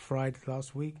 Friday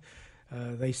last week,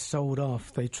 they sold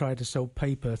off. They tried to sell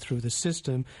paper through the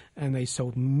system, and they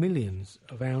sold millions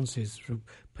of ounces through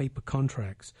paper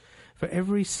contracts. For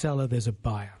every seller, there's a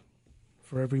buyer.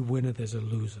 For every winner, there's a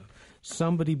loser.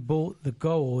 Somebody bought the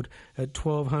gold at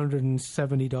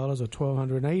 $1,270 or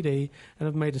 $1,280 and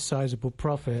have made a sizable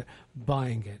profit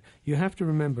buying it. You have to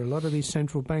remember, a lot of these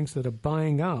central banks that are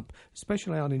buying up,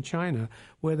 especially out in China,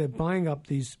 where they're buying up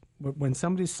these, when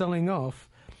somebody's selling off,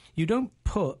 you don't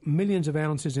put millions of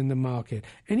ounces in the market.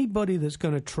 Anybody that's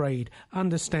going to trade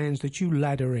understands that you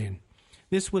ladder in.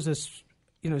 This was a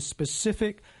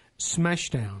specific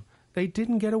smashdown. They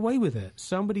didn't get away with it.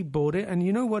 Somebody bought it, and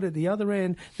you know what? At the other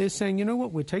end, they're saying, you know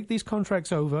what? We'll take these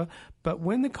contracts over, but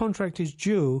when the contract is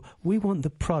due, we want the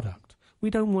product. We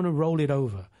don't want to roll it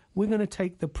over. We're going to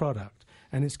take the product,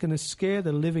 and it's going to scare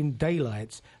the living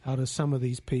daylights out of some of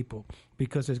these people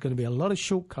because there's going to be a lot of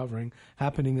short covering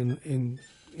happening in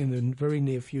the very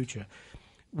near future.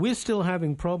 We're still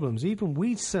having problems. Even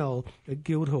we sell at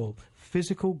Guildhall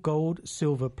physical gold,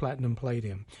 silver, platinum,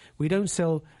 palladium. We don't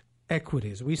sell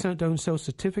equities. We don't sell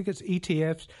certificates,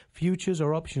 ETFs, futures,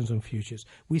 or options on futures.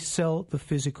 We sell the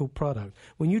physical product.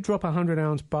 When you drop a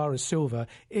 100-ounce bar of silver,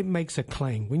 it makes a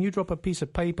clang. When you drop a piece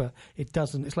of paper, it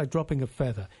doesn't. It's like dropping a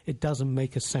feather. It doesn't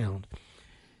make a sound.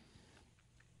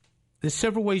 There's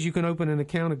several ways you can open an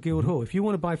account at Guildhall. If you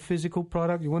want to buy physical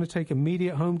product, you want to take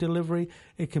immediate home delivery,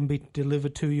 it can be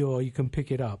delivered to you or you can pick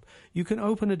it up. You can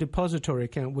open a depository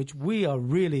account, which we are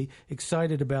really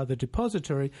excited about the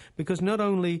depository because not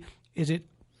only is it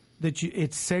that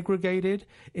it's segregated,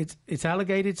 it's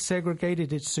allocated,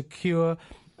 segregated, it's secure,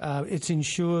 it's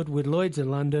insured with Lloyd's of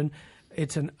London.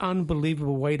 It's an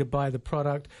unbelievable way to buy the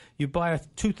product. You buy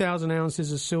 2,000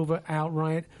 ounces of silver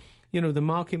outright. You know, the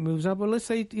market moves up. Well, let's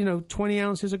say, 20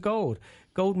 ounces of gold.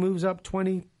 Gold moves up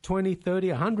 $20, $30,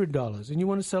 $100, and you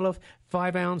want to sell off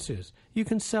 5 ounces. You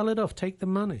can sell it off, take the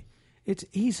money. It's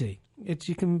easy.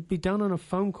 You can be done on a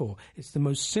phone call. It's the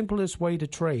most simplest way to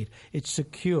trade. It's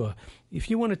secure. If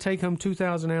you want to take home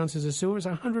 2,000 ounces of silver, it's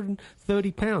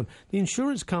 £130. The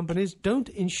insurance companies don't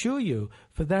insure you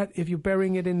for that if you're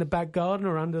burying it in the back garden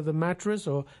or under the mattress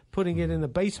or putting it in the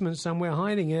basement somewhere,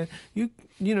 hiding it.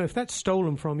 If that's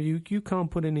stolen from you, you can't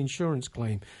put an insurance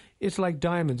claim. It's like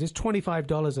diamonds. It's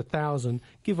 $25 a thousand,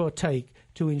 give or take,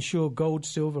 to insure gold,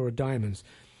 silver, or diamonds.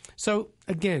 So,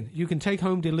 again, you can take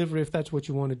home delivery if that's what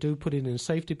you want to do. Put it in a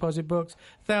safe deposit box.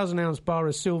 1,000-ounce bar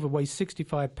of silver weighs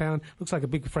 65 pounds. Looks like a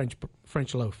big French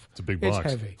loaf. It's a big box. It's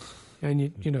heavy. And,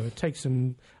 it takes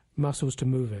some muscles to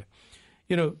move it.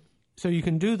 So you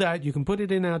can do that. You can put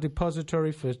it in our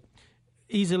depository for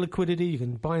easy liquidity. You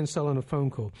can buy and sell on a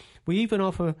phone call. We even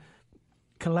offer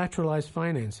collateralized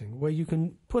financing, where you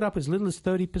can put up as little as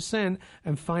 30%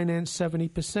 and finance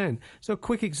 70%. So a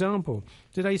quick example,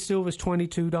 today silver's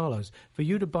 $22. For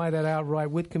you to buy that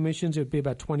outright with commissions, it would be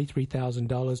about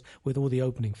 $23,000 with all the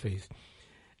opening fees.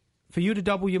 For you to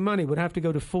double your money, it would have to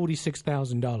go to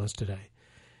 $46,000 today.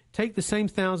 Take the same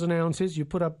 1,000 ounces, you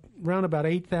put up around about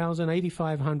 $8,000,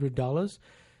 $8,500.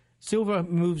 Silver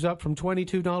moves up from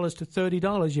 $22 to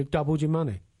 $30, you've doubled your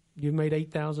money. You've made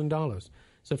 $8,000.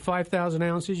 So 5,000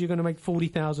 ounces, you're going to make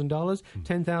 $40,000.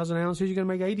 10,000 ounces, you're going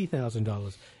to make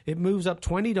 $80,000. It moves up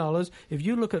 $20. If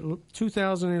you look at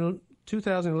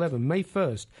 2011, May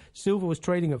 1st, silver was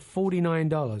trading at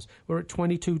 $49. We're at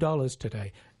 $22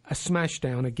 today. A smash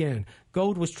down again.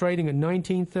 Gold was trading at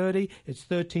 $19.30. It's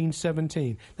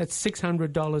 $13.17. That's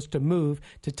 $600 to move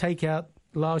to take out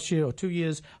last year or 2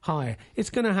 years high. It's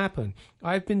going to happen.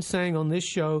 I've been saying on this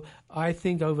show, I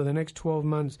think over the next 12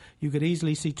 months, you could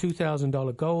easily see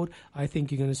 $2,000 gold. I think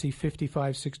you're going to see $55,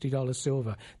 $60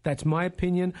 silver. That's my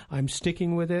opinion. I'm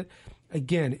sticking with it.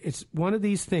 Again, it's one of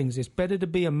these things. It's better to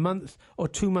be a month or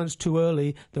 2 months too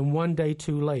early than 1 day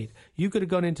too late. You could have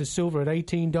gone into silver at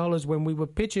 $18 when we were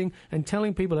pitching and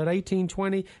telling people at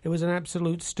 $18.20 it was an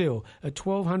absolute steal. At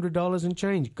 $1,200 and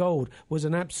change, gold was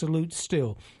an absolute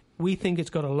steal. We think it's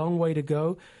got a long way to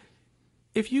go.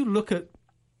 If you look at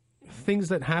things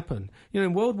that happen,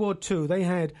 in World War II, they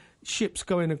had ships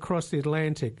going across the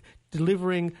Atlantic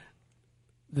delivering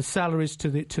the salaries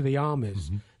to the armies.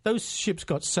 Mm-hmm. Those ships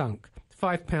got sunk,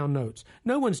 £5 notes.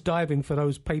 No one's diving for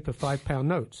those paper £5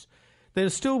 notes. They're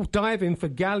still diving for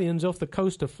galleons off the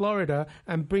coast of Florida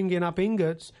and bringing up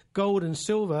ingots, gold and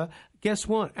silver. Guess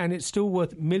what? And it's still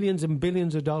worth millions and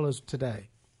billions of dollars today.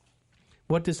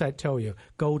 What does that tell you?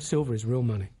 Gold, silver is real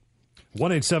money.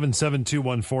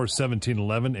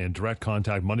 1-877-214-1711 and direct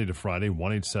contact Monday to Friday,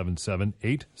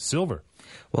 1-877-8-SILVER.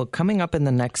 Well, coming up in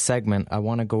the next segment, I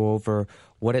want to go over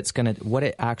what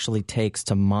it actually takes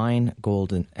to mine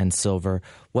gold and silver,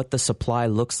 what the supply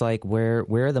looks like,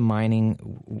 what's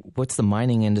the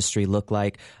mining industry look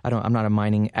like. I'm not a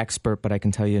mining expert, but I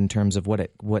can tell you in terms of what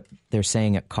they're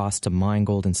saying it costs to mine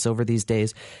gold and silver these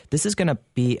days. This is going to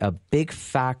be a big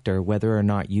factor whether or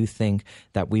not you think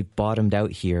that we've bottomed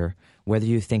out here, whether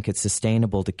you think it's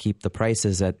sustainable to keep the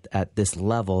prices at this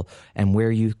level, and where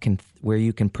you can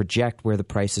project where the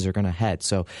prices are going to head.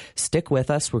 So stick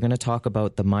with us. We're going to talk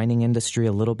about the mining industry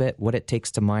a little bit, what it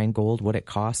takes to mine gold, what it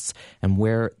costs, and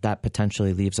where that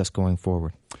potentially leaves us going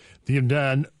forward.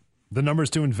 The The numbers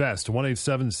to invest,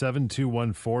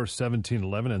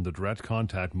 1-877-214-1711, and the direct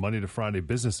contact Monday to Friday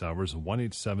business hours,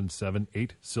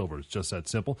 1-877-8-SILVER. It's just that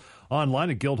simple.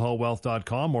 Online at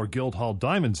guildhallwealth.com or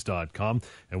guildhalldiamonds.com.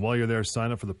 And while you're there,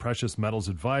 sign up for the Precious Metals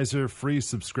Advisor, free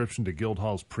subscription to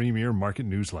Guildhall's premier market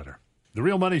newsletter. The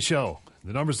Real Money Show.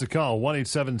 The numbers to call,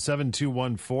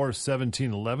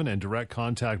 1-877-214-1711, and direct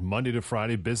contact Monday to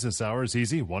Friday business hours,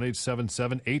 easy,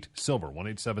 1-877-8-SILVER,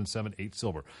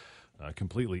 1-877-8-SILVER.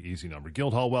 Completely easy number.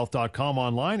 Guildhallwealth.com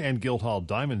online and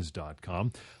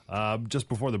guildhalldiamonds.com. Just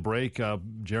before the break,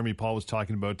 Jeremy Paul was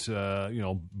talking about,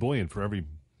 bullion. For every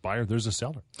buyer, there's a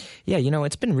seller. Yeah,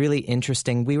 it's been really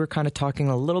interesting. We were kind of talking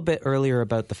a little bit earlier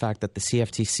about the fact that the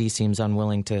CFTC seems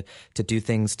unwilling to do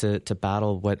things to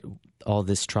battle what all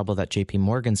this trouble that JP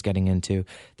Morgan's getting into.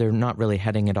 They're not really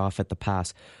heading it off at the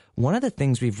pass. One of the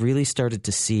things we've really started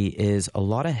to see is a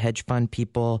lot of hedge fund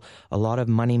people, a lot of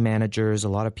money managers, a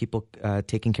lot of people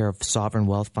taking care of sovereign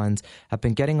wealth funds have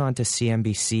been getting onto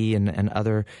CNBC and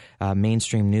other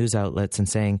mainstream news outlets and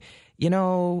saying,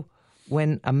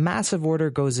 when a massive order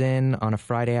goes in on a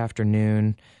Friday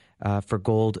afternoon for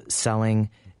gold selling,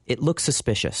 it looks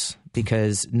suspicious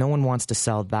because no one wants to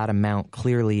sell that amount.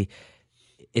 Clearly,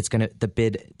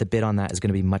 the bid on that is going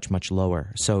to be much, much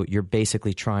lower. So you're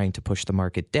basically trying to push the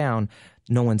market down.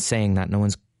 No one's saying that. No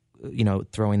one's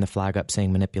throwing the flag up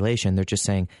saying manipulation. They're just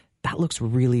saying that looks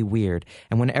really weird.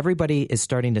 And when everybody is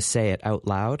starting to say it out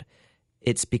loud,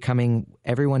 it's becoming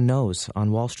everyone knows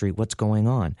on Wall Street what's going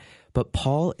on. But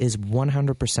Paul is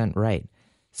 100% right.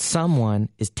 Someone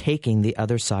is taking the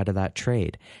other side of that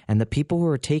trade. And the people who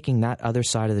are taking that other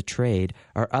side of the trade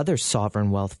are other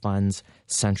sovereign wealth funds,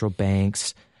 central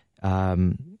banks,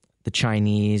 the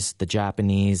Chinese, the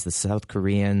Japanese, the South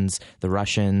Koreans, the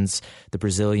Russians, the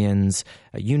Brazilians,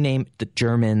 you name the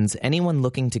Germans, anyone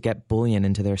looking to get bullion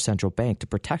into their central bank to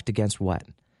protect against what?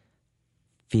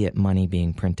 Fiat money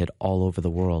being printed all over the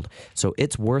world. So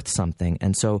it's worth something.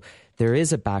 And so there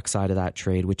is a backside of that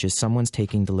trade, which is someone's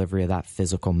taking delivery of that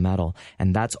physical metal.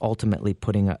 And that's ultimately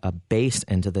putting a base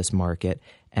into this market.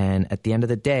 And at the end of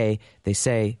the day, they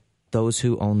say those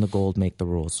who own the gold make the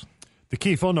rules. The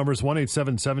key phone number is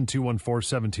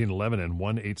 1-877-214-1711 and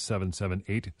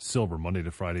 1-877-8-SILVER, Monday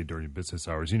to Friday during business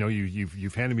hours.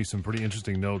 You've handed me some pretty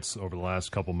interesting notes over the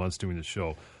last couple months doing the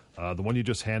show. The one you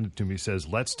just handed to me says,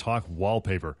 "Let's talk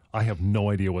wallpaper." I have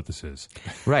no idea what this is.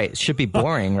 Right. It should be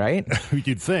boring, right?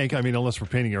 You'd think. Unless we're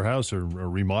painting your house or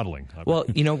remodeling. Well,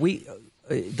 we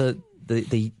the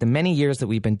many years that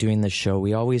we've been doing this show,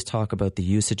 we always talk about the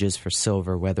usages for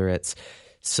silver, whether it's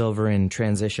silver in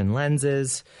transition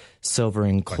lenses, silver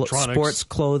in sports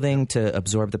clothing to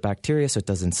absorb the bacteria so it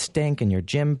doesn't stink in your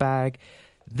gym bag.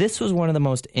 This was one of the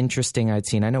most interesting I'd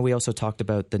seen. I know we also talked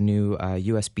about the new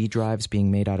USB drives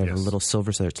being made out of a little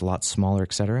silver so it's a lot smaller,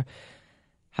 etc.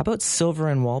 How about silver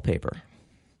in wallpaper?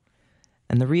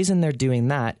 And the reason they're doing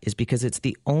that is because it's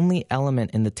the only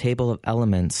element in the table of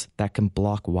elements that can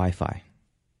block Wi-Fi.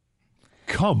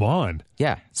 Come on.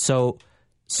 Yeah. So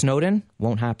Snowden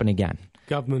won't happen again.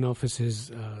 Government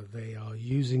offices, they are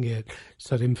using it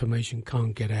so that information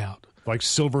can't get out. Like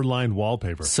silver-lined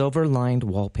wallpaper. Silver-lined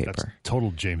wallpaper. That's total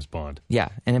James Bond. Yeah.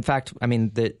 And in fact,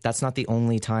 that's not the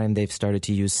only time they've started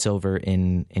to use silver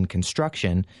in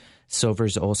construction. Silver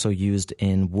is also used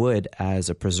in wood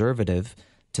as a preservative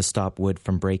to stop wood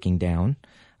from breaking down.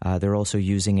 They're also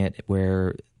using it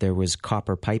where there was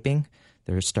copper piping.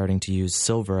 They're starting to use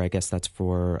silver. I guess that's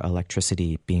for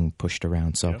electricity being pushed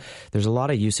around. So there's a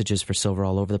lot of usages for silver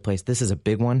all over the place. This is a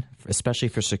big one, especially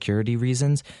for security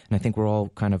reasons. And I think we're all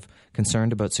kind of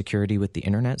concerned about security with the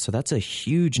internet. So that's a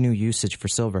huge new usage for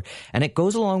silver. And it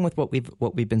goes along with what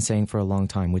we've been saying for a long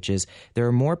time, which is there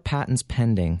are more patents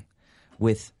pending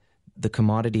with the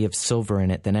commodity of silver in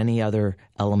it than any other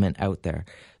element out there.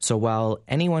 So while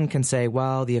anyone can say,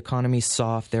 well, the economy's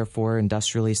soft, therefore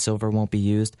industrially silver won't be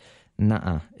used,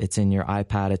 nuh-uh. It's in your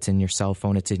iPad, it's in your cell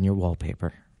phone, it's in your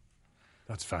wallpaper.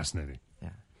 That's fascinating. Yeah.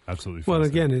 Absolutely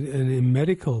fascinating. Well, again, in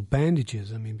medical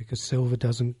bandages, because silver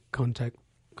doesn't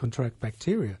contract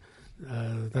bacteria.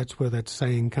 That's where that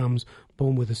saying comes,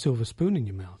 born with a silver spoon in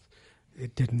your mouth.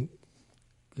 It didn't,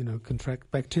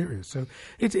 contract bacteria. So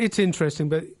it's interesting,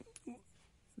 but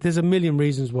there's a million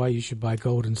reasons why you should buy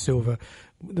gold and silver.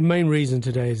 The main reason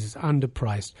today is it's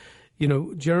underpriced.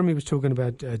 Jeremy was talking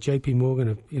about JP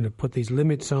Morgan, put these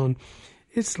limits on.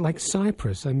 It's like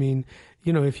Cyprus.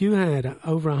 If you had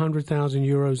over 100,000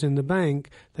 euros in the bank,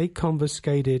 they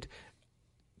confiscated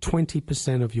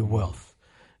 20% of your wealth.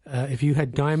 If you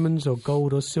had diamonds or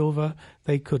gold or silver,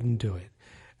 they couldn't do it.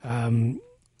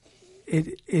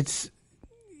 It's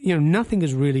nothing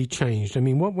has really changed.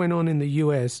 What went on in the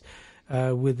U.S.,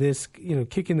 with this,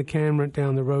 kicking the can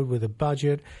down the road with a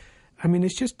budget. I mean,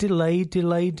 it's just delay,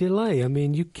 delay, delay. I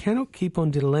mean, you cannot keep on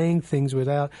delaying things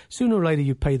without, sooner or later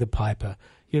you pay the piper.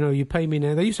 You pay me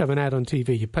now. They used to have an ad on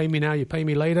TV. You pay me now, you pay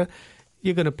me later.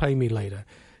 You're going to pay me later.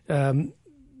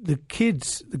 The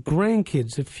kids, the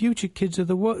grandkids, the future kids of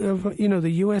the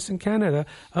U.S. and Canada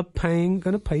are going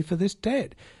to pay for this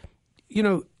debt.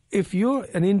 If you're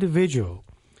an individual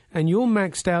and you're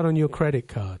maxed out on your credit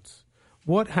cards,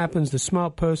 what happens? The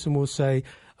smart person will say,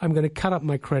 I'm going to cut up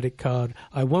my credit card.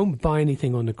 I won't buy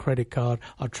anything on the credit card.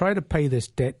 I'll try to pay this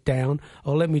debt down,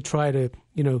 or let me try to,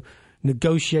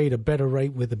 negotiate a better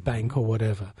rate with the bank or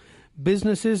whatever.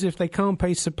 Businesses, if they can't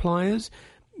pay suppliers,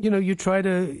 you try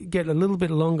to get a little bit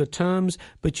longer terms,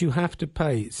 but you have to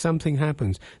pay. Something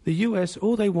happens. The U.S.,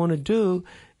 all they want to do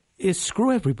is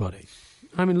screw everybody.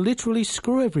 I mean, literally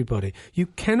screw everybody. You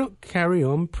cannot carry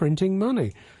on printing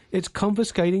money. It's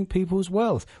confiscating people's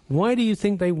wealth. Why do you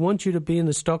think they want you to be in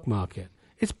the stock market?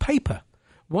 It's paper.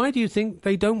 Why do you think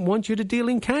they don't want you to deal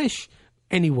in cash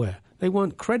anywhere? They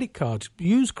want credit cards.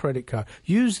 Use credit card.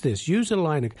 Use this. Use a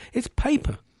line of... It's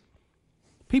paper.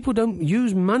 People don't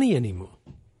use money anymore.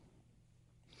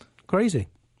 Crazy.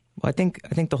 Well, I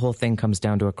think the whole thing comes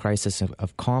down to a crisis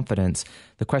of confidence.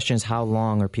 The question is, how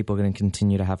long are people going to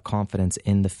continue to have confidence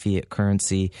in the fiat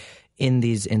currency, in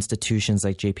these institutions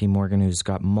like J.P. Morgan, who's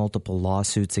got multiple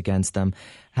lawsuits against them?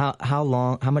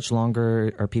 How much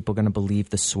longer are people going to believe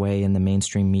the sway in the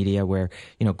mainstream media where,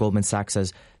 Goldman Sachs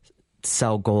says,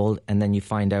 sell gold, and then you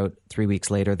find out 3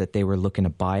 weeks later that they were looking to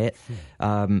buy it?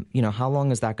 How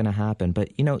long is that going to happen? But,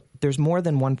 there's more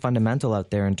than one fundamental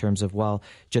out there in terms of,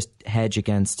 just hedge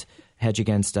against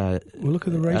look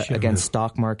at the ratio against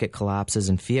stock market collapses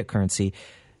and fiat currency.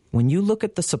 When you look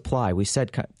at the supply, we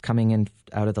said coming in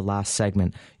out of the last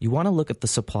segment, you want to look at the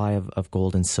supply of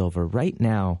gold and silver. Right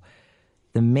now,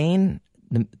 the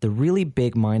really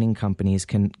big mining companies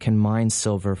can mine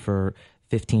silver for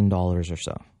 $15 or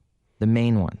so. The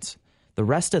main ones. The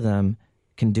rest of them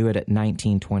can do it at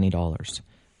 $19, $20.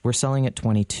 We're selling at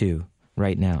 $22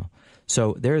 right now.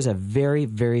 So there is a very,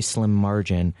 very slim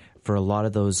margin for a lot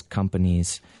of those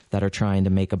companies that are trying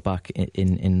to make a buck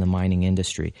in the mining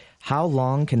industry. How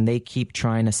long can they keep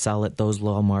trying to sell at those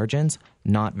low margins?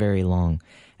 Not very long.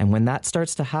 And when that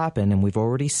starts to happen, and we've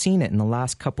already seen it in the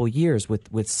last couple years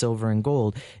with silver and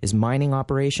gold, is mining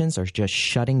operations are just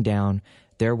shutting down.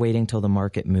 They're waiting till the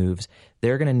market moves.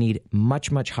 They're going to need much,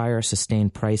 much higher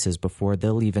sustained prices before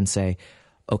they'll even say,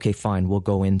 okay, fine, we'll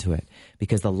go into it.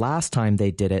 Because the last time they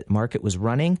did it, market was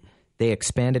running. They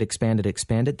expanded.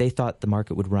 They thought the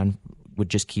market would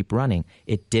just keep running.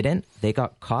 It didn't. They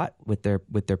got caught with their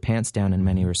pants down in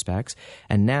many respects.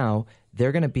 And now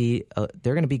they're going to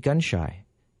be gun shy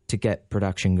to get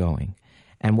production going.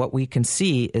 And what we can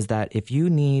see is that if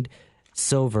you need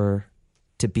silver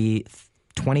to be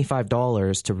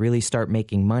 $25 to really start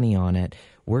making money on it,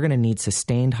 we're going to need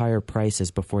sustained higher prices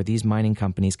before these mining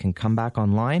companies can come back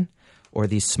online, or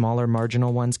these smaller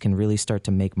marginal ones can really start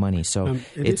to make money. So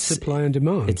it's supply and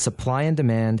demand. It's supply and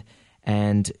demand,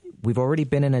 and we've already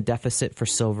been in a deficit for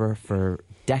silver for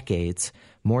decades.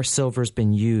 More silver's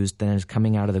been used than is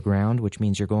coming out of the ground, which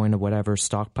means you're going to whatever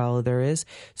stockpile there is.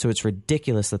 So it's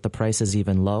ridiculous that the price is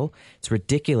even low. It's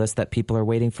ridiculous that people are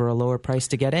waiting for a lower price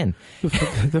to get in.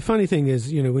 The funny thing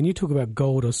is, when you talk about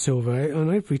gold or silver,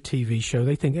 on every TV show,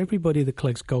 they think everybody that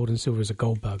collects gold and silver is a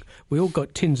gold bug. We all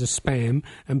got tins of Spam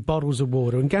and bottles of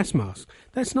water and gas masks.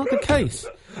 That's not the case.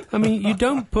 I mean, you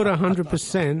don't put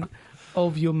 100%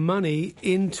 of your money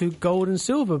into gold and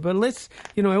silver. But a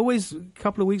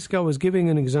couple of weeks ago, I was giving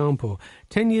an example.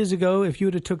 10 years ago, if you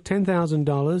would have took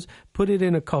 $10,000, put it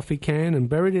in a coffee can and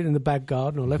buried it in the back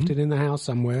garden or left it in the house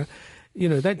somewhere,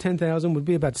 that $10,000 would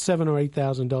be about $7,000 or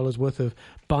 $8,000 worth of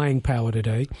buying power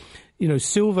today.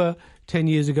 Silver 10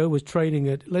 years ago was trading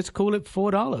at, let's call it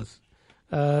 $4.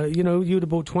 You'd have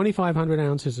bought 2,500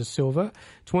 ounces of silver.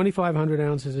 2,500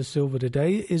 ounces of silver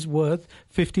today is worth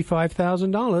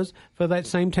 $55,000 for that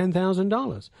same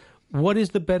 $10,000. What is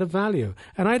the better value?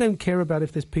 And I don't care about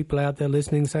if there's people out there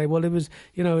listening say, well, it was,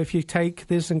 if you take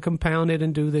this and compound it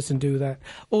and do this and do that.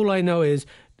 All I know is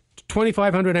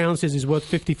 2,500 ounces is worth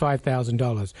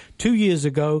 $55,000. 2 years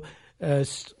ago,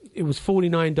 it was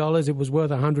 $49. It was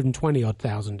worth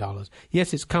 $120,000.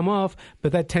 Yes, it's come off,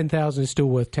 but that $10,000 is still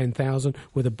worth $10,000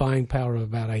 with a buying power of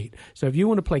about $8. So if you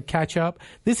want to play catch up,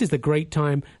 this is the great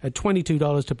time at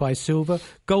 $22 to buy silver,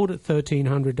 gold at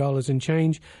 $1,300 and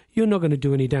change. You're not going to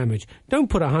do any damage. Don't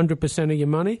put 100% of your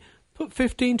money. Put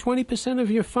 15, 20%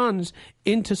 of your funds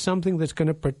into something that's going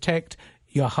to protect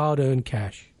your hard-earned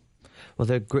cash.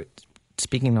 Well,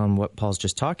 speaking on what Paul's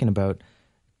just talking about,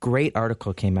 great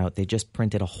article came out. They just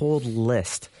printed a whole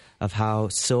list of how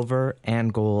silver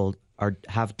and gold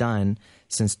have done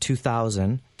since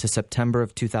 2000 to September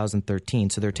of 2013.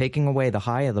 So they're taking away the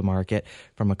high of the market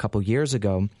from a couple years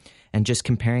ago and just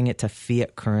comparing it to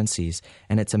fiat currencies.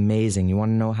 And it's amazing. You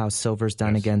want to know how silver's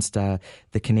done against the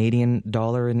Canadian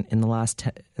dollar in the last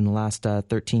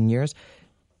 13 years?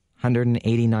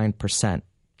 189%.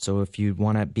 So if you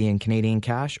want to be in Canadian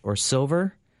cash or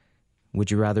silver, would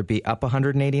you rather be up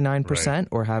 189%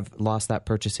 or have lost that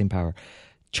purchasing power?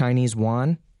 Chinese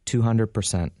yuan,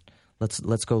 200%.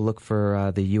 Let's go look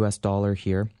for the U.S. dollar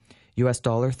here. U.S.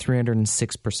 dollar,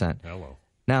 306%. Hello.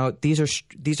 Now,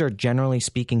 these are generally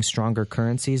speaking stronger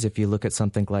currencies. If you look at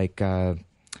something like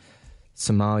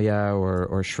Somalia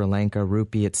or Sri Lanka,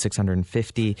 rupee at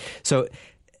 650. So,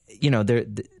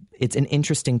 it's an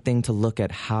interesting thing to look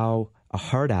at how a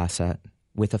hard asset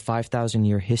with a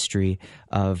 5,000-year history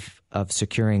of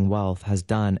securing wealth has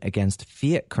done against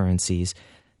fiat currencies.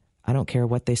 I don't care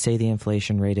what they say the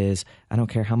inflation rate is. I don't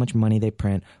care how much money they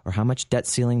print or how much debt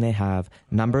ceiling they have.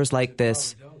 Numbers like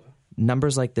this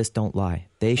don't lie.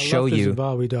 They show you.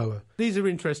 Zimbabwe dollar. These are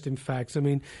interesting facts. I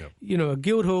mean, at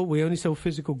Guildhall, we only sell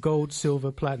physical gold,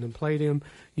 silver, platinum, palladium.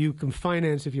 You can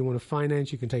finance if you want to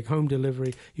finance. You can take home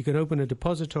delivery. You can open a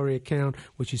depository account,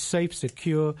 which is safe,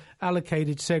 secure,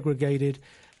 allocated, segregated.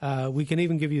 We can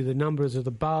even give you the numbers of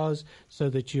the bars so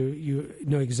that you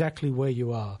know exactly where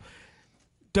you are.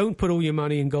 Don't put all your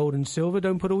money in gold and silver.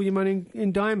 Don't put all your money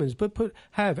in diamonds. But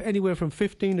have anywhere from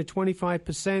 15 to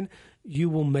 25%. You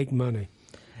will make money.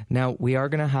 Now, we are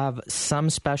going to have some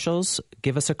specials.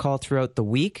 Give us a call throughout the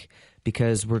week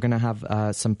because we're going to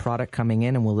have some product coming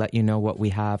in, and we'll let you know what we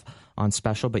have on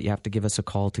special. But you have to give us a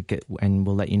call and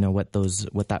we'll let you know what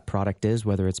that product is,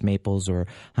 whether it's maples or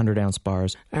 100-ounce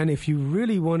bars. And if you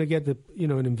really want to get an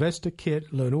investor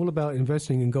kit, learn all about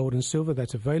investing in gold and silver,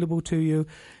 that's available to you.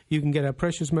 You can get our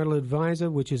Precious Metal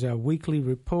Advisor, which is our weekly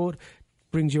report,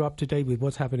 brings you up to date with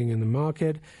what's happening in the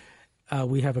market.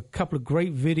 We have a couple of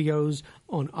great videos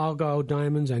on Argyle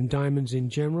diamonds and diamonds in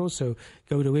general. So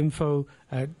go to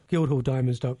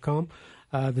info@guildhalldiamonds.com.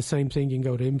 The same thing, you can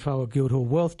go to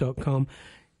info@guildhallwealth.com.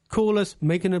 Call us,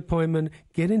 make an appointment,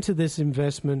 get into this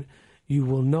investment. You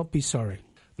will not be sorry.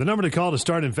 The number to call to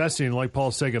start investing, like Paul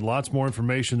said, get lots more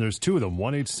information. There's two of them,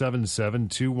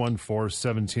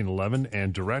 1-877-214-1711,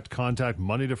 and direct contact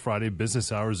Monday to Friday,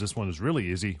 business hours. This one is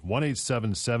really easy,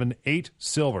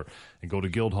 1-877-8-SILVER. And go to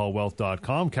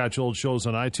guildhallwealth.com. Catch old shows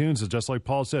on iTunes. And just like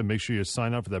Paul said, make sure you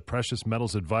sign up for that Precious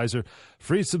Metals Advisor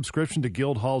free subscription to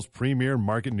Guildhall's premier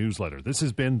market newsletter. This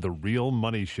has been The Real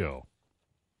Money Show.